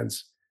open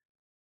hands.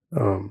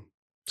 Um,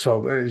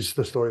 so it's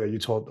the story that you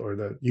told, or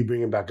that you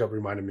bringing back up,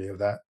 reminded me of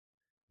that.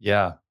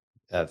 Yeah.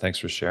 Thanks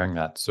for sharing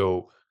that.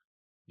 So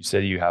you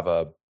said you have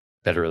a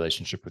better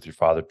relationship with your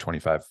father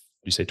 25,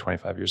 you say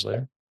 25 years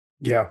later?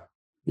 Yeah,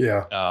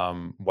 yeah,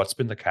 What's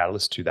been the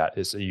catalyst to that?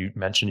 Is you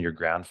mentioned your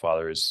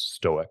grandfather is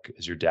stoic.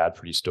 Is your dad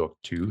pretty stoic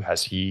too?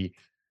 Has he,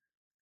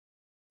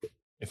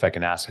 if I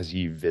can ask, has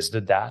he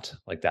visited that,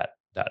 like that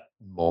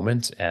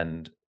moment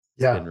and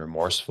yeah, been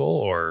remorseful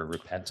or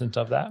repentant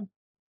of that?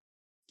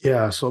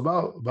 yeah. So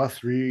about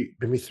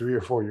maybe 3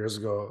 or 4 years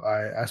ago,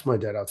 I asked my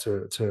dad out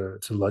to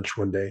lunch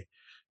one day,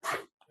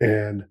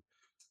 and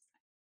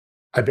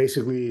I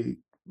basically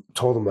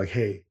told him like,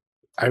 "Hey,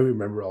 I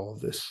remember all of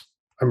this.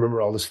 I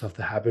remember all this stuff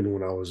that happened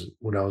when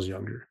I was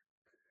younger."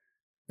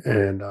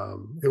 And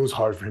it was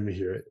hard for him to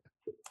hear it,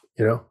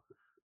 you know.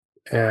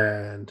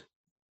 And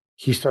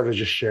he started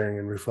just sharing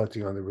and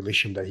reflecting on the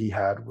relation that he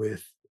had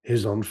with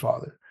his own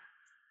father.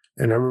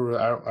 And I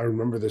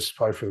remember this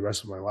probably for the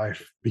rest of my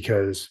life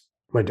because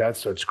my dad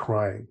starts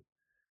crying,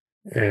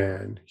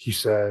 and he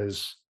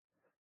says,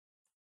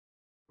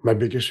 "My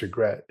biggest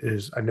regret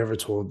is I never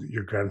told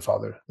your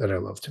grandfather that I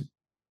loved him.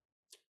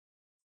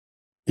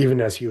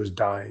 Even as he was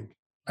dying,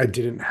 I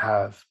didn't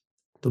have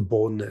the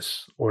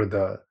boldness or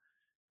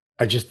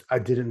I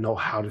didn't know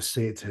how to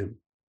say it to him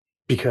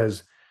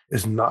because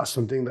it's not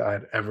something that I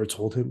had ever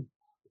told him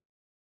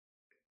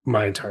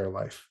my entire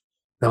life."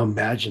 Now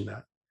imagine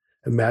that.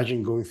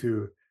 Imagine going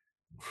through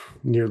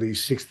nearly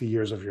 60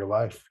 years of your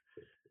life,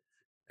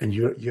 and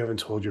you haven't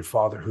told your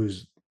father,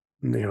 who's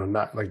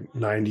not like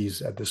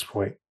 90s at this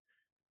point,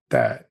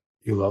 that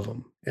you love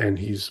him and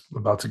he's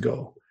about to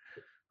go.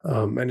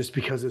 And it's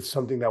because it's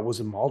something that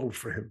wasn't modeled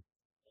for him.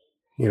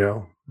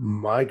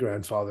 My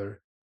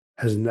grandfather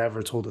has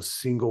never told a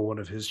single one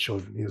of his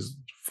children, he has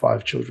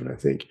 5 children, I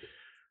think,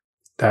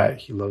 that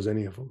he loves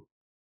any of them.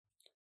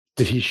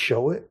 Did he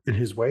show it in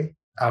his way?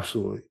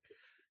 Absolutely.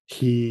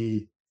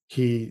 He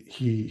he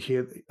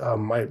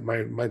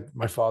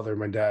my father,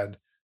 my dad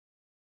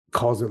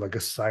calls it like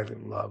a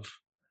silent love.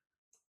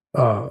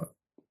 Uh,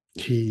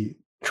 he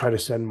tried to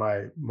send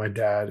my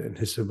dad and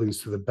his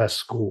siblings to the best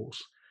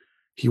schools.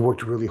 He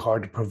worked really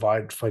hard to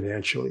provide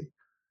financially.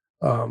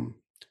 Um,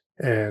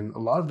 and a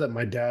lot of that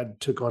my dad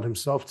took on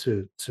himself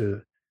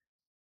to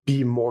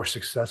be more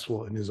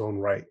successful in his own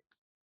right.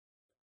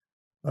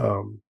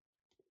 Um,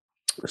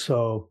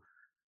 so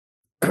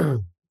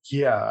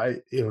yeah,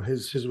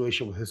 his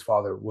relation with his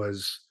father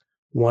was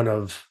one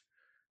of,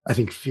 I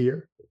think,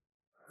 fear.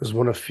 It was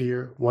one of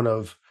fear, one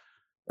of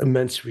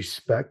immense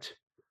respect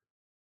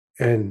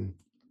and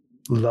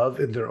love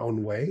in their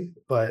own way,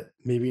 but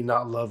maybe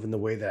not love in the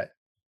way that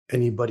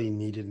anybody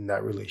needed in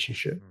that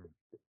relationship. Mm.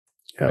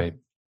 Yeah. Right.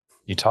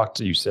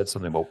 You said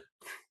something about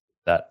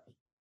that.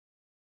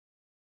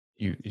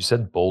 You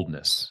said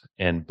boldness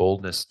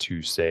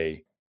to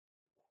say,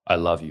 I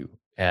love you.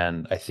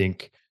 And I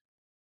think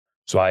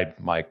so.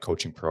 My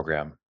coaching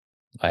program,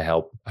 I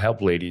help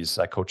ladies.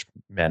 I coach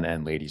men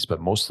and ladies,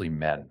 but mostly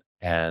men.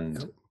 And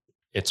Yep.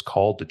 it's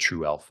called the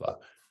True Alpha.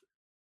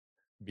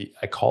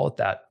 I call it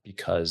that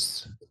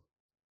because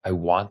I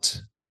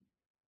want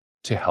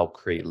to help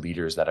create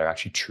leaders that are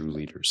actually true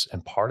leaders.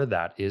 And part of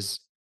that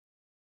is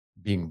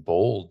being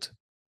bold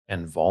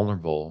and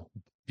vulnerable,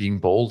 being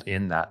bold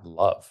in that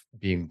love,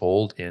 being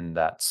bold in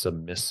that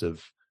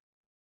submissive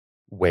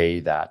way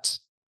that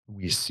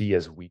we see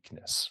as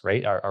weakness,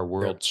 right? Our Yeah.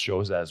 world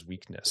shows that as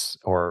weakness,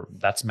 or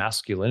that's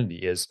masculinity,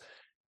 is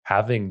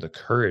having the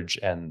courage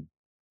and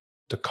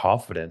the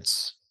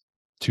confidence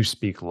to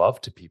speak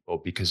love to people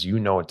because you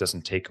know it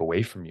doesn't take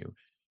away from you.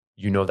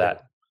 You know Yeah.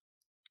 that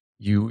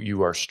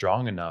you are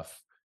strong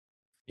enough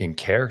in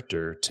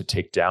character to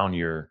take down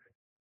your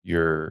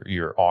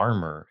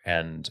armor,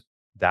 and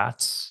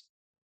that's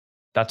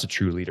that's a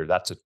true leader.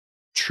 That's a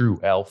true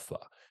alpha,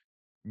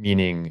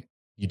 meaning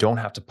you don't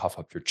have to puff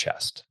up your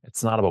chest.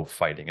 It's not about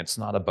fighting. It's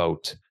not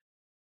about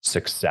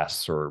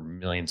success or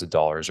millions of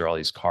dollars or all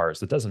these cars.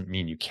 That doesn't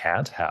mean you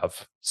can't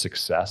have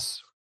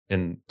success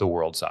in the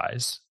world's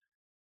eyes,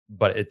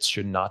 but it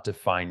should not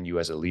define you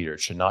as a leader.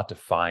 It should not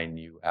define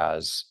you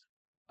as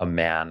a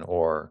man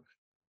or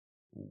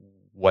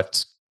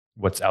what's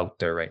what's out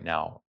there right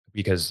now.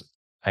 Because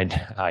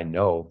I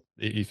know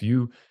if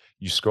you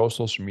scroll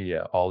social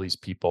media, all these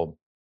people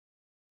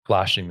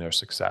flashing their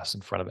success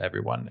in front of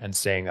everyone and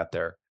saying that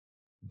they're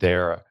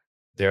they're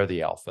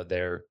the alpha,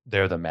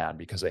 they're the man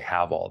because they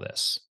have all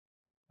this.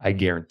 I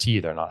guarantee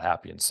they're not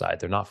happy inside.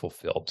 They're not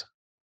fulfilled,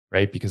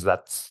 right? Because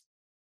that's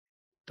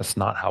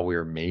not how we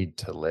were made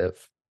to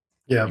live.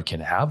 Yeah. You can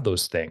have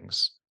those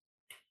things,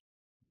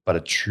 but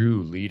a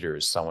true leader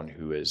is someone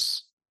who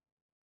is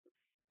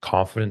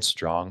confident,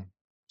 strong,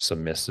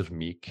 submissive,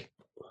 meek,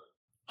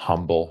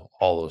 humble,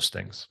 all those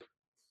things.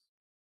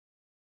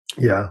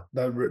 Yeah.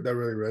 That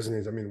really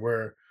resonates. I mean,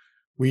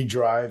 we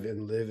drive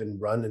and live and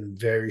run in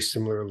very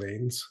similar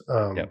lanes.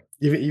 Yep.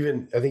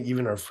 Even I think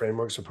even our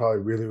frameworks are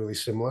probably really, really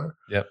similar.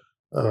 Yep.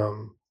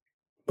 Um,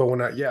 but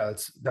when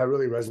it's that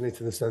really resonates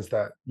in the sense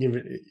that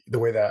even the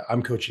way that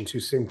I'm coaching too,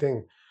 same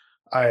thing.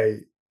 I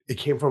It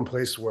came from a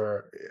place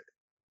where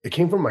it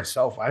came from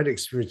myself. I had to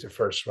experience it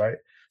first, right?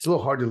 It's a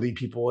little hard to lead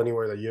people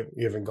anywhere that you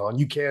haven't gone.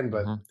 You can,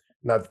 but Hmm.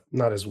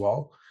 not as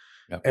well.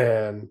 Yep.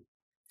 And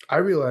I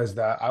realized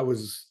that I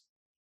was,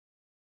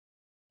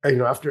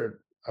 after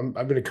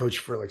I've been a coach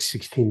for like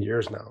 16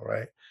 years now,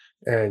 right?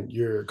 And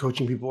you're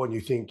coaching people and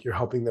you think you're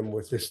helping them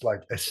with this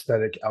like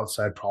aesthetic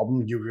outside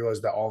problem. You realize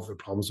that all of their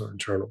problems are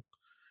internal.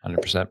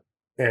 100%.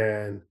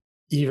 And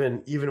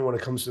even when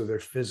it comes to their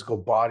physical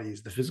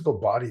bodies, the physical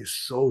body is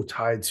so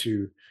tied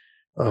to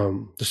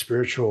the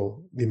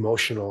spiritual, the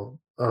emotional,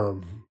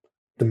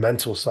 the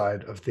mental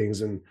side of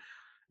things. And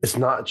it's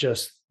not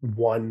just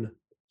one,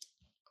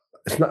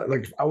 it's not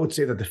like I would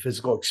say that the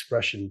physical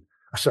expression,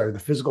 sorry, the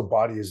physical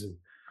body is an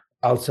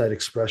outside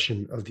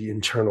expression of the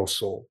internal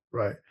soul,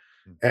 right?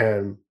 Mm.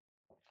 And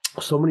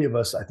so many of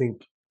us, I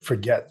think,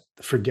 forget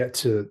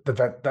to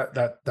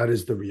that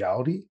is the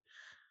reality.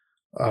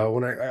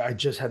 When I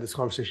just had this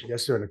conversation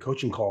yesterday on a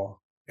coaching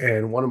call,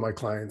 and one of my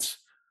clients,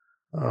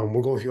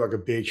 we're going through like a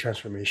big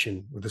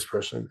transformation with this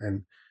person,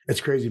 and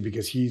it's crazy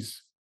because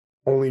he's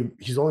only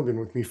been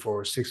with me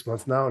for 6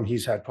 months now, and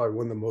he's had probably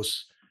one of the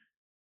most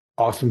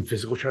awesome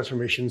physical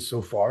transformations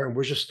so far, and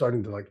we're just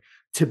starting to like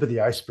tip of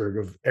the iceberg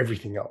of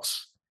everything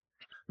else.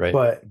 Right.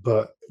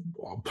 But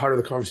part of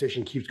the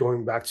conversation keeps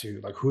going back to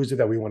like who is it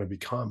that we want to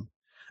become,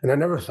 and I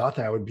never thought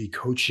that I would be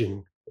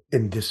coaching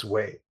in this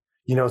way.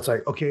 It's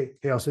like, okay,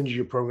 hey, I'll send you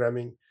your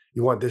programming.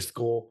 You want this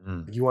goal,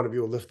 Mm. you want to be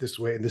able to lift this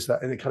weight and this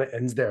that, and it kind of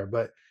ends there.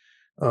 But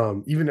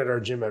even at our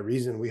gym at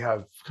Reason, we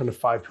have kind of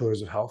 5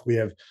 pillars of health. We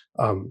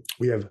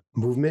have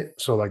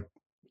movement, so like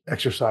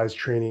exercise,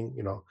 training,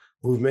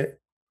 movement,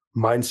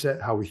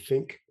 mindset, how we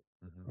think,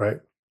 Mhm. right?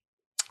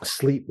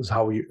 Sleep is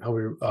how we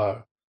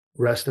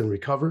rest and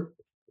recover,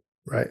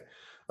 right?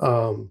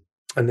 um,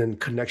 and then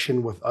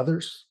connection with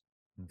others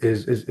Mhm.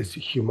 is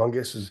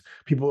humongous. Is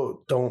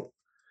people don't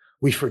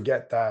we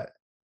forget that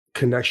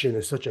connection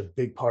is such a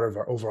big part of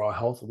our overall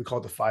health. We call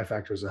it the five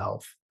factors of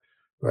health,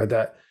 right?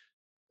 That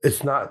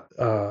it's not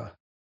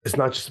it's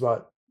not just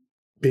about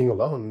being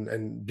alone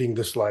and being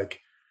this like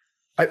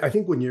I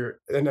think when you're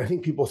and I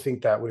think people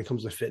think that when it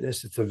comes to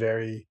fitness, it's a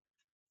very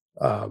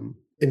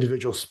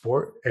individual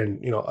sport.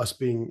 And us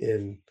being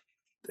in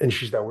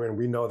industries that we're in,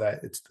 we know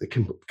that it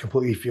can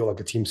completely feel like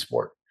a team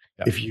sport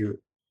Yeah. if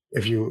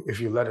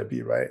you let it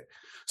be, right?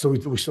 So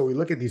we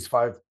look at these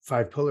five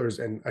pillars,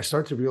 and I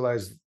start to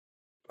realize,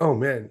 oh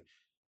man,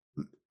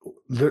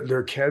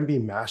 there can be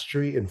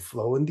mastery and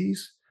flow in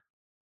these,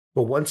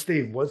 but once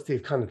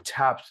they've kind of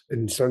tapped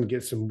and starting to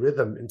get some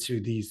rhythm into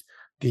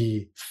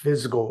the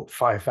physical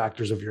five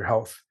factors of your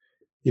health,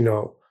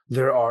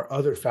 there are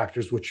other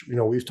factors which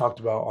we've talked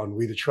about on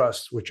We the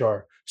Trust, which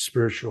are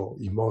spiritual,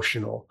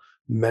 emotional,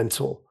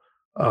 mental,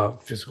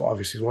 physical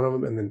obviously is one of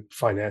them, and then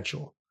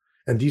financial.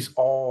 And these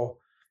all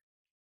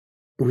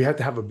we have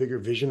to have a bigger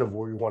vision of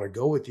where we want to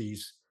go with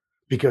these,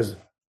 because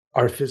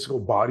our physical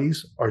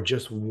bodies are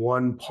just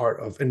one part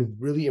of and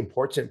really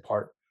important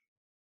part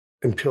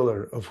and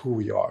pillar of who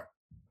we are.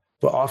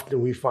 But often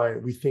we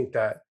think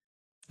that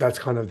that's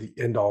kind of the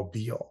end all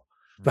be all.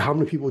 But how Mhm.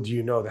 many people do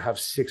you know that have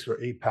six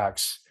or eight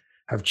packs,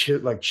 have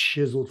like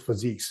chiseled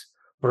physiques,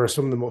 but are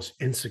some of the most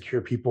insecure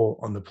people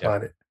on the Yeah.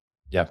 planet?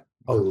 Yeah.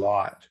 A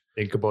lot,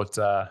 Think about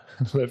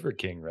Liver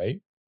King,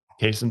 right?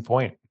 Case in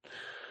point.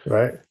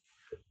 right?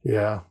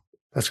 Yeah.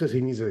 That's because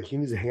he needs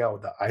to hang out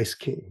with the Ice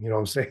King. You know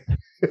what I'm saying?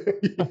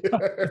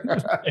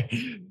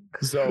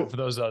 So for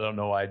those that don't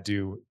know, I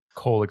do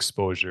coal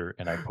exposure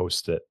and I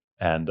post it.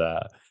 And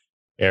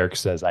Eric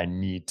says I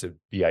need to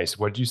be ice.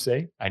 What did you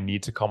say? I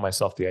need to call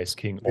myself the Ice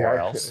King or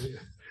Yeah, else.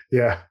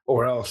 yeah,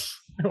 or else,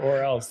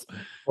 Or else.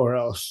 or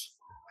else.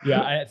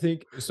 Yeah, I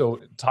think so.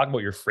 Talking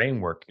about your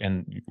framework,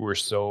 and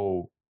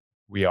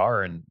we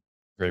are in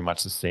very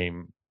much the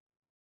same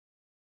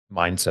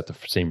mindset, the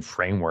same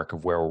framework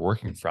of where we're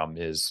working from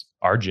is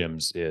our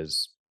gyms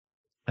is,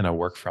 and I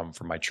work from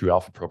my True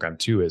Alpha program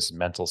too, is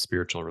mental,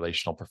 spiritual,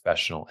 relational,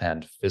 professional,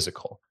 and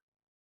physical,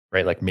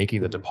 right? Like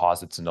making the Mhm.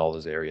 deposits in all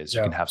those areas.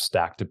 You can Yeah, have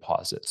stacked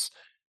deposits.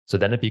 So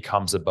then it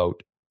becomes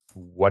about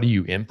what are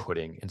you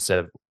inputting instead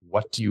of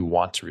what do you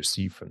want to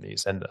receive from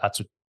these? And that's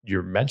what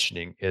you're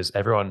mentioning is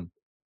everyone,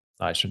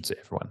 I shouldn't say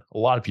everyone, a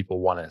lot of people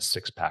want a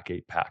six pack,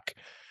 eight pack.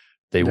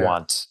 They yeah.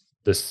 want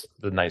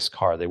the nice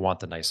car, they want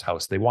the nice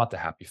house, they want the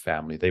happy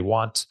family, they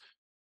want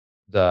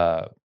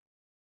the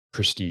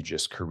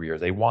prestigious career,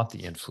 they want the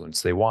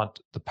influence, they want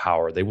the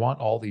power, they want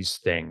all these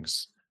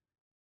things,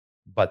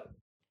 but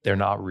they're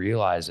not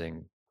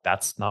realizing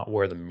that's not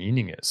where the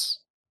meaning is,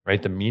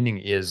 right? The meaning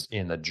is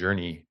in the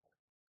journey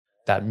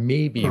that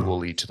maybe will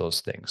Mhm. lead to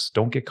those things.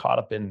 Don't get caught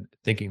up in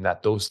thinking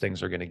that those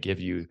things are going to give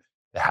you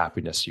the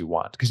happiness you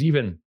want. Because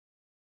even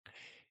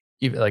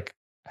like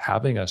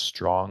having a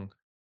strong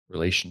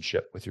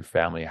relationship with your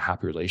family, a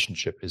happy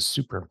relationship is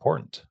super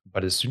important.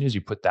 But as soon as you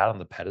put that on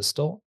the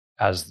pedestal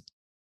as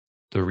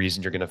the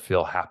reason you're going to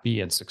feel happy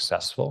and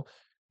successful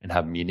and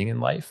have meaning in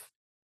life,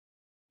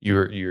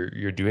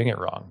 you're doing it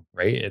wrong,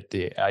 right?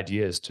 The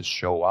idea is to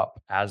show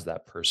up as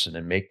that person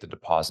and make the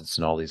deposits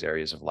in all these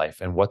areas of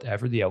life, and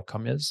whatever the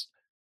outcome is,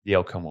 the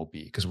outcome will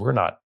be because we're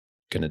not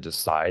going to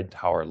decide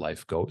how our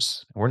life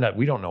goes.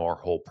 We don't know our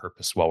whole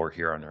purpose while we're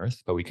here on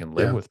earth, but we can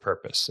live Yeah, with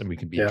purpose and we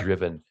can be yeah,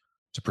 driven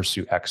to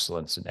pursue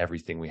excellence in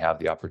everything we have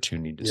the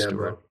opportunity to yeah,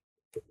 steward.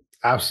 bro.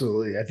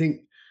 Absolutely. I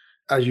think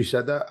as you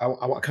said that,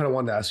 I kind of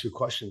wanted to ask you a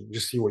question,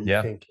 just see what you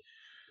Yeah. think.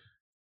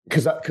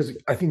 Because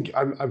I think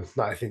I'm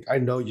not. I think I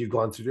know you've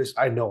gone through this.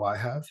 I know I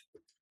have.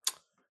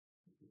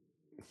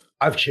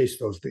 I've chased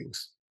those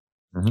things.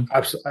 Mhm.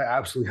 I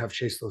absolutely have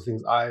chased those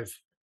things.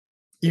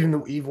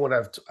 Even when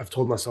I've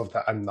told myself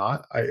that I'm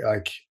not.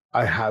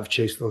 I have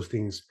chased those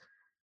things.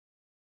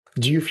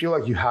 Do you feel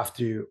like you have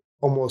to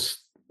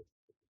almost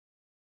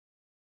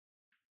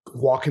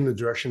walk in the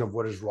direction of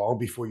what is wrong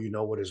before you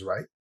know what is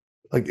right?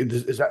 Like,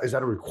 is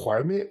that a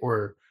requirement,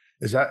 or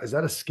is that a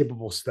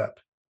skippable step?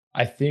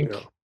 I You think,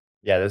 know?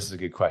 yeah, this is a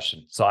good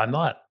question. So I'm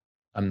not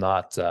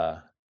out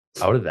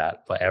of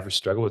that, but I ever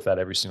struggle with that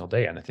every single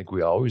day. And I think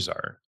we always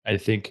are. I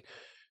think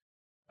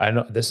I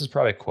know this is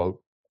probably a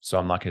quote, so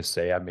I'm not going to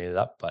say I made it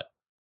up, but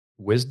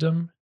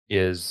wisdom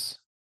is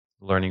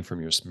learning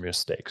from your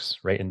mistakes,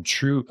 right? And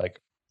true,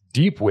 like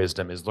deep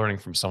wisdom is learning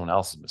from someone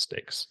else's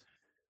mistakes.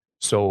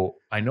 So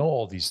I know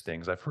all these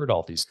things. I've heard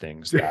all these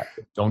things that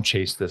don't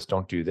chase this,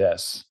 don't do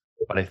this.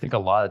 But I think a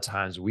lot of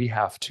times we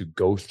have to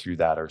go through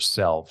that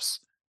ourselves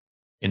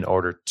in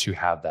order to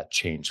have that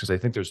change. Because I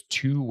think there's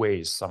two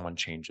ways someone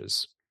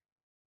changes.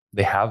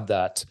 They have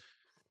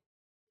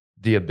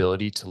the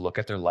ability to look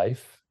at their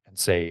life and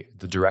say,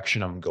 the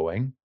direction I'm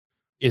going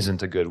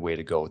isn't a good way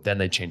to go. Then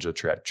they change the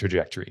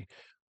trajectory.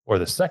 Or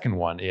the second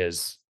one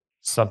is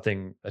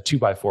a two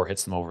by four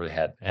hits them over the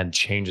head and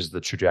changes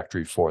the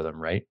trajectory for them,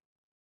 right?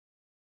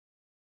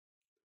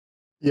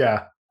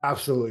 Yeah,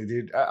 absolutely,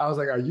 dude. I was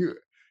like, are you?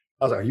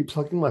 I was like, "Are you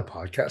plugging my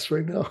podcast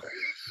right now?"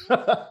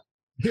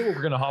 Yeah, well,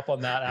 we're gonna hop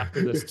on that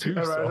after this too.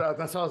 And So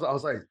that's how I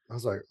was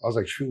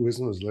like, true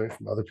wisdom is learned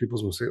from other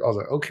people's mistakes. I was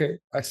like, okay,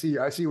 I see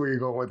where you're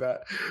going with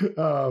that.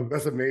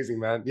 That's amazing,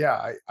 man.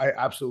 Yeah, I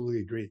absolutely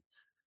agree.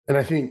 And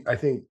I think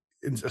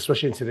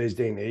especially in today's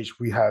day and age,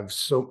 we have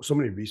so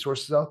many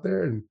resources out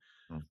there,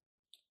 mm,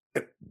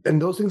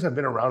 and those things have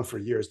been around for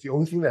years. The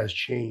only thing that has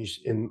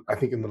changed I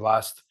think in the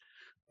last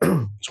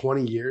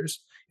 20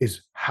 years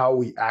is how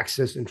we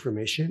access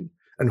information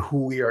and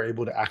who we are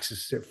able to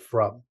access it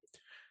from.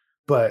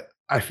 But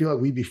I feel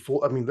like we'd be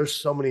full. I mean, there's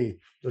so many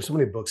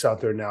books out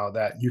there now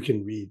that you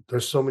can read.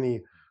 There's so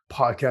many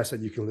podcasts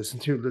that you can listen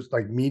to. There's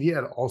like media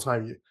at all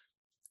time.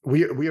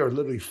 We are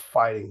literally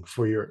fighting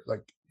for your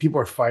like people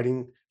are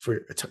fighting for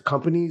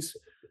companies,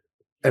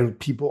 and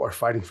people are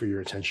fighting for your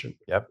attention.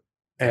 yep,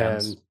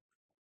 And fans.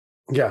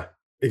 yeah,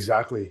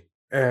 exactly.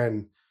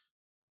 And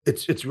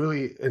it's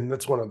really, and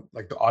that's one of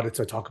like the audits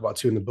I talk about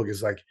too in the book,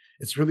 is like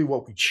it's really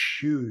what we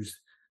choose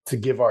to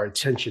give our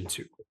attention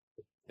to, you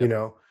Yep.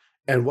 know.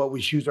 And what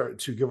we choose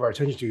to give our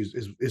attention to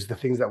is the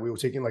things that we will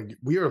take in. Like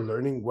we are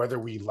learning whether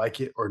we like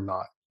it or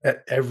not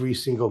at every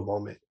single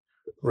moment,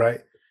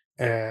 right?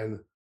 And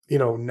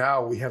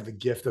now we have the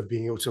gift of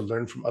being able to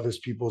learn from others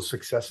people's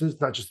successes,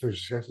 not just their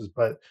successes,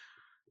 but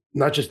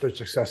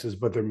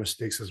their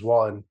mistakes as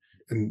well.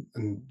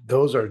 And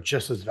those are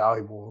just as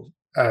valuable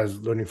as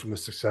learning from the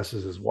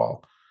successes as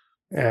well.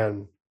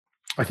 And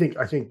I think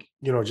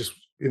just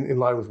in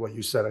line with what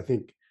you said, I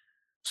think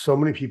so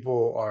many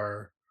people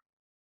are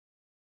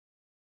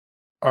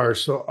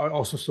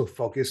also so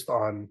focused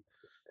on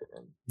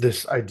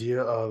this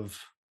idea of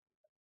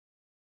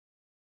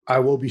I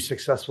will be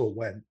successful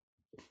Mm,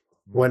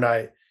 when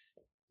I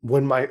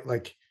when my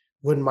like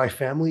when my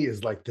family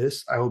is like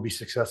this, I will be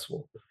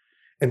successful.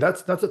 And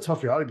that's a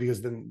tough reality,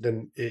 because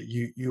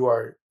you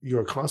are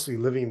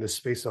constantly living in this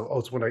space of, oh,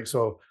 it's when I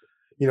so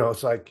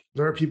it's like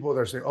there are people that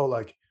are saying, oh,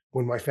 like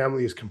when my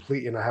family is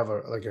complete and I have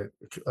a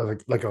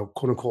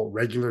quote unquote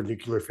regular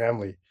nuclear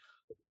family,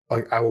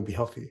 like I will be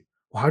healthy.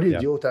 Well, how do you yeah.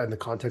 deal with that in the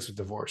context of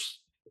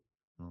divorce?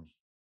 Mm,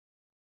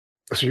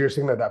 So you're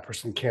saying that that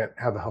person can't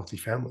have a healthy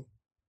family,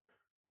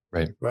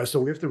 right. right?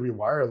 So we have to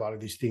rewire a lot of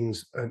these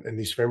things and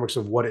these frameworks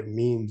of what it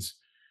means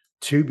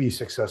to be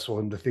successful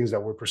and the things that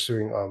we're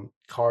pursuing.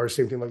 Cars,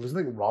 same thing. Like there's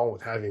nothing wrong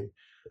with having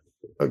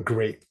a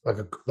great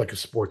like a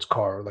sports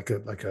car, like a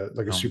Um,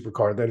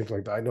 supercar, anything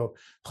like that. I know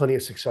plenty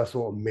of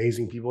successful,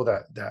 amazing people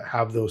that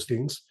have those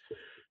things,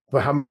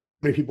 but how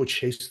many people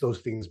chase those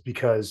things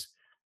because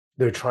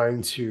they're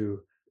trying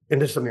to,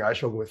 and this is something I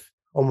struggle with,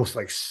 almost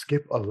like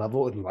skip a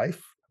level in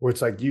life where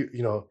it's like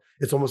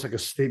it's almost like a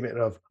statement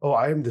of, oh,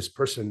 I am this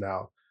person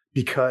now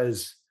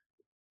because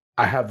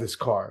I have this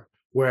car.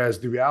 Whereas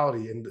the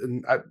reality,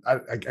 and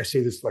I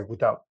say this like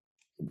without,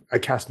 I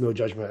cast no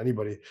judgment on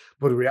anybody,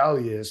 but the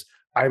reality is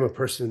I'm a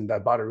person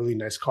that bought a really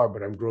nice car,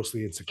 but I'm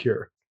grossly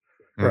insecure,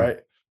 mm, right?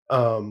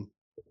 Um,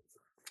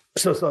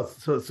 it's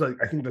like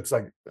I think that's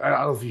like I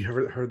don't know if you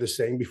ever heard this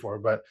saying before,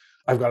 but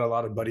I've got a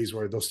lot of buddies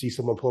where they'll see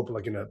someone pull up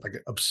like in a like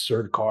an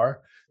absurd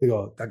car. They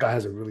go, "That guy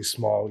has a really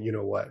small, you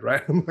know what?"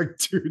 Right? I'm like,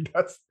 dude,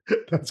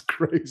 that's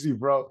crazy,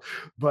 bro.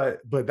 But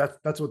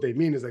that's what they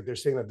mean, is like they're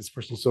saying that this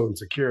person's so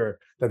insecure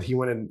that he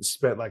went and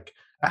spent like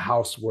a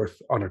house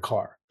worth on a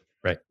car,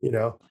 right. you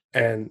know.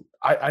 And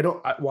I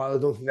don't while I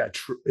don't think that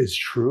is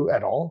true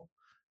at all,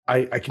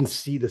 I can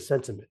see the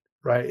sentiment,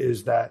 right?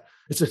 Is that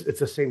it's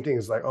the same thing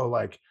as like, oh,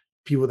 like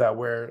people that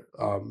wear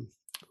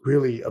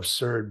really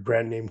absurd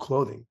brand name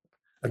clothing.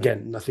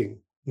 Again,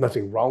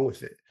 nothing wrong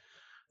with it.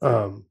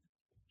 Um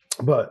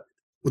but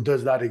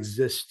does that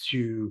exist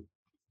to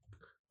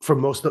for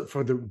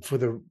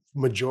the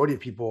majority of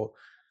people?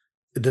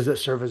 Does it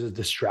serve as a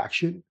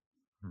distraction,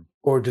 Mm,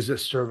 or does it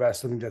serve as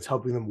something that's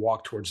helping them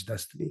walk towards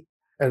destiny?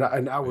 And I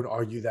right. would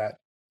argue that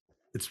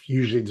it's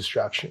usually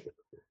distraction,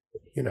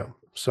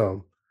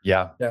 so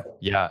Yeah. yeah.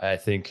 Yeah. I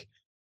think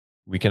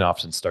we can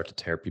often start to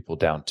tear people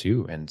down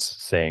too, and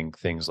saying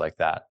things like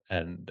that.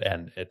 And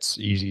it's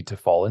easy to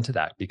fall into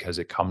that because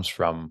it comes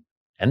from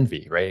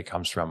envy, right? It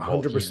comes from,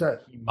 well, he 100%.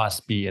 he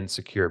must be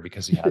insecure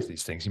because he has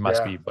these things. He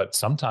must Yeah. be, but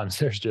sometimes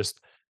there's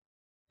just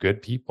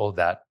good people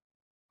that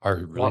are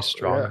really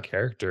strong in Yeah.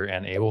 character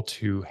and able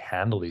to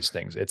handle these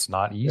things. It's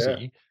not Yeah.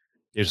 easy.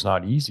 It's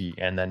not easy.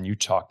 And then you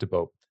talked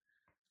about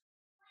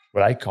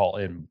what I call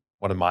in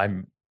one of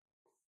my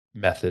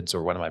methods,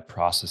 or one of my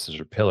processes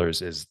or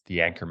pillars, is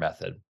the anchor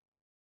method.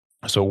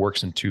 So it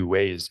works in two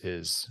ways: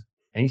 is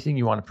anything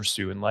you want to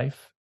pursue in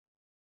life,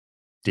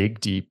 dig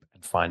deep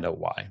and find out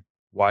why.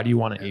 Why do you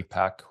want an Yeah. eight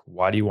pack?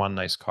 Why do you want a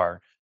nice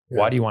car?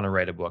 Why Yeah. do you want to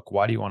write a book?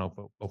 Why do you want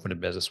to open a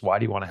business? Why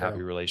do you want to have Yeah.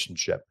 your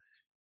relationship?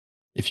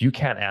 If you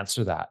can't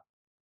answer that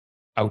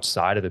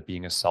outside of it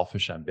being a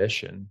selfish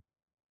ambition,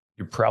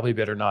 you're probably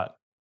better not.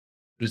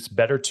 It's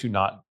better to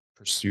not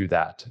pursue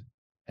that Yeah.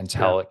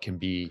 until it can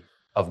be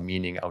of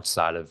meaning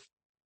outside of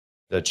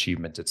the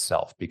achievement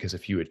itself. Because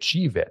if you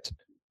achieve it,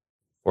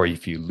 or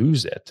if you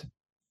lose it,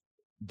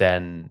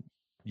 then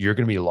you're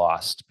going to be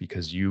lost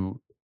because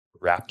you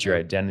wrapped your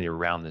Yeah. identity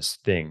around this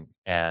thing.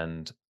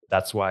 And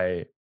That's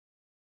why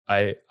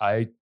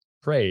I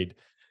prayed.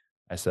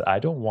 I said, I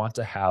don't want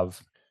to have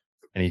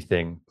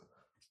anything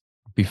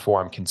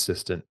before I'm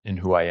consistent in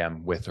who I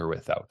am with or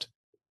without.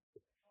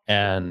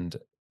 And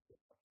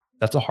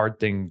that's a hard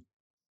thing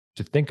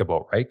to think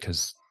about, right?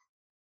 Because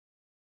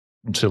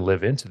to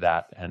live into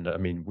that. And I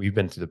mean, we've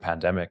been through the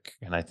pandemic,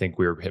 and I think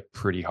we were hit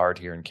pretty hard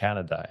here in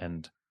Canada.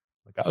 And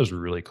like I was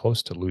really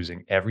close to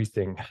losing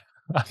everything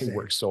I Same.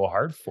 worked so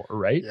hard for,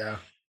 right? Yeah.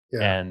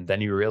 Yeah. And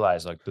then you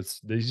realize like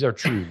these are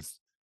truths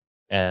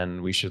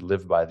and we should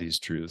live by these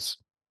truths.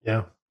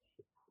 Yeah.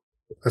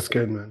 That's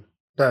good, man.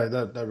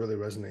 That really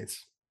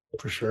resonates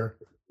for sure.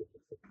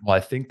 Well, I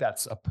think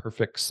that's a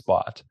perfect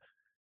spot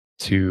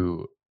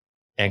to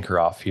anchor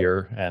off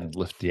here and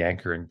lift the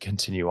anchor and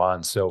continue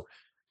on. So,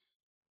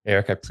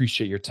 Eric, I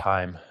appreciate your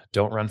time.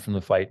 Don't run from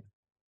the fight.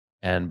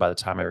 And by the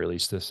time I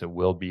release this, it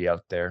will be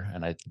out there.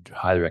 And I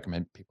highly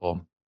recommend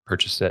people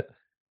purchase it.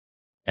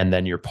 And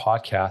then your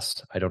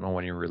podcast, I don't know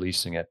when you're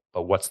releasing it,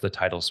 but what's the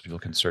title so people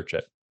can search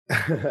it?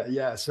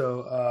 Yeah,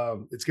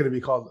 so it's going to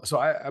be called. So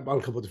I'm on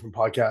a couple of different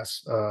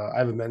podcasts. I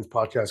have a men's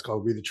podcast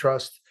called We the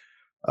Trust,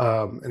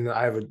 and then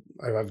I have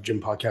a gym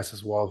podcast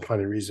as well,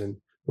 Find a Reason,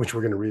 which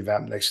we're going to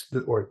revamp next.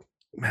 Or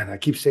man, I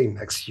keep saying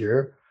next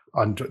year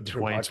on different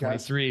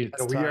podcasts. 2023,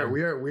 it's And we are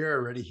time.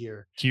 already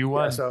here. Yeah,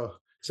 Q1. so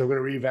we're going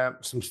to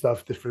revamp some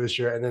stuff for this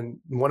year, and then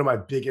one of my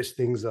biggest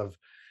things of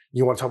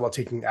you want to talk about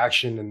taking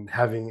action and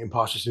having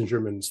imposter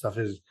syndrome and stuff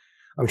is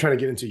I'm trying to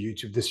get into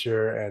YouTube this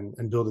year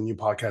and build a new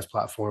podcast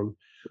platform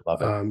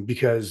Love it.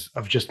 because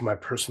of just my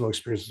personal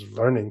experiences of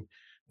learning.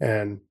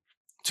 And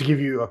to give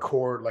you a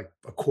core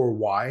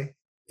why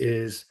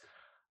is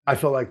I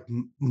feel like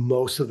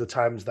most of the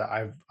times that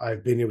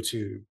I've been able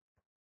to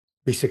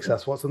be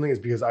successful at something is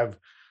because I've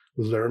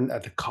learned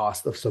at the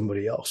cost of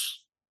somebody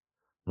else.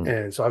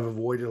 Mm. And so I've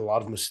avoided a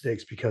lot of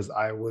mistakes because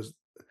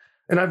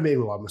and I've made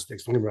a lot of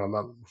mistakes. Don't get me wrong, I'm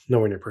not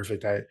nowhere near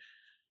perfect.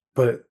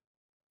 But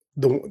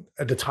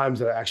at the times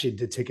that I actually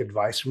did take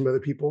advice from other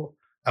people,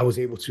 I was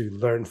able to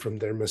learn from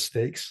their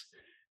mistakes.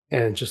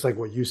 And just like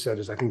what you said,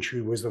 is I think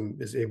true wisdom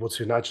is able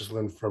to not just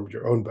learn from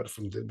your own, but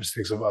from the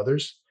mistakes of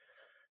others.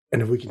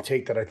 And if we can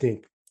take that, I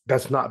think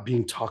that's not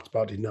being talked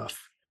about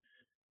enough.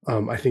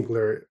 I think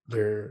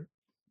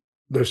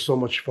there's so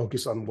much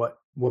focus on what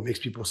makes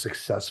people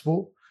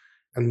successful,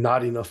 and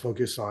not enough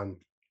focus on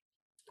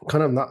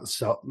kind of not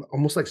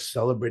almost like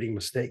celebrating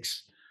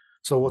mistakes.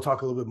 So we'll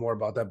talk a little bit more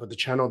about that. But the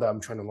channel that I'm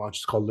trying to launch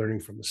is called Learning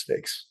from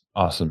Mistakes.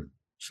 Awesome.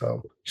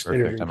 So just Perfect.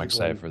 interviewing I'm people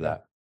excited and for yeah,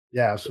 that.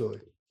 yeah, absolutely.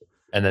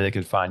 And then they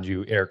can find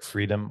you, Eric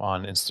Freedom,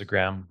 on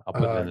Instagram. I'll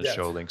put it in the Yeah,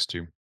 show links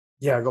too.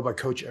 yeah, I go by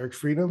Coach Eric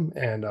Freedom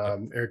and Yep.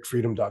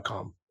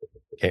 ericfreedom.com.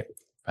 Okay.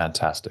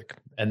 Fantastic.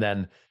 And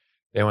then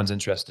if anyone's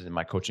interested in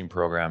my coaching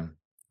program,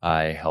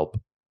 I help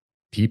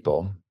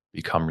people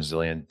become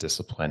resilient,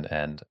 disciplined,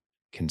 and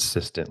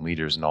consistent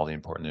leaders in all the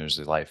important areas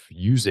of life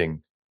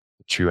using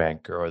the true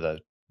anchor, or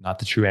not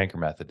the true anchor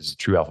method, it's a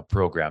true alpha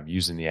program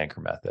using the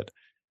anchor method.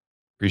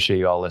 Appreciate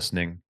you all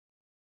listening.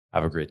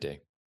 Have a great day.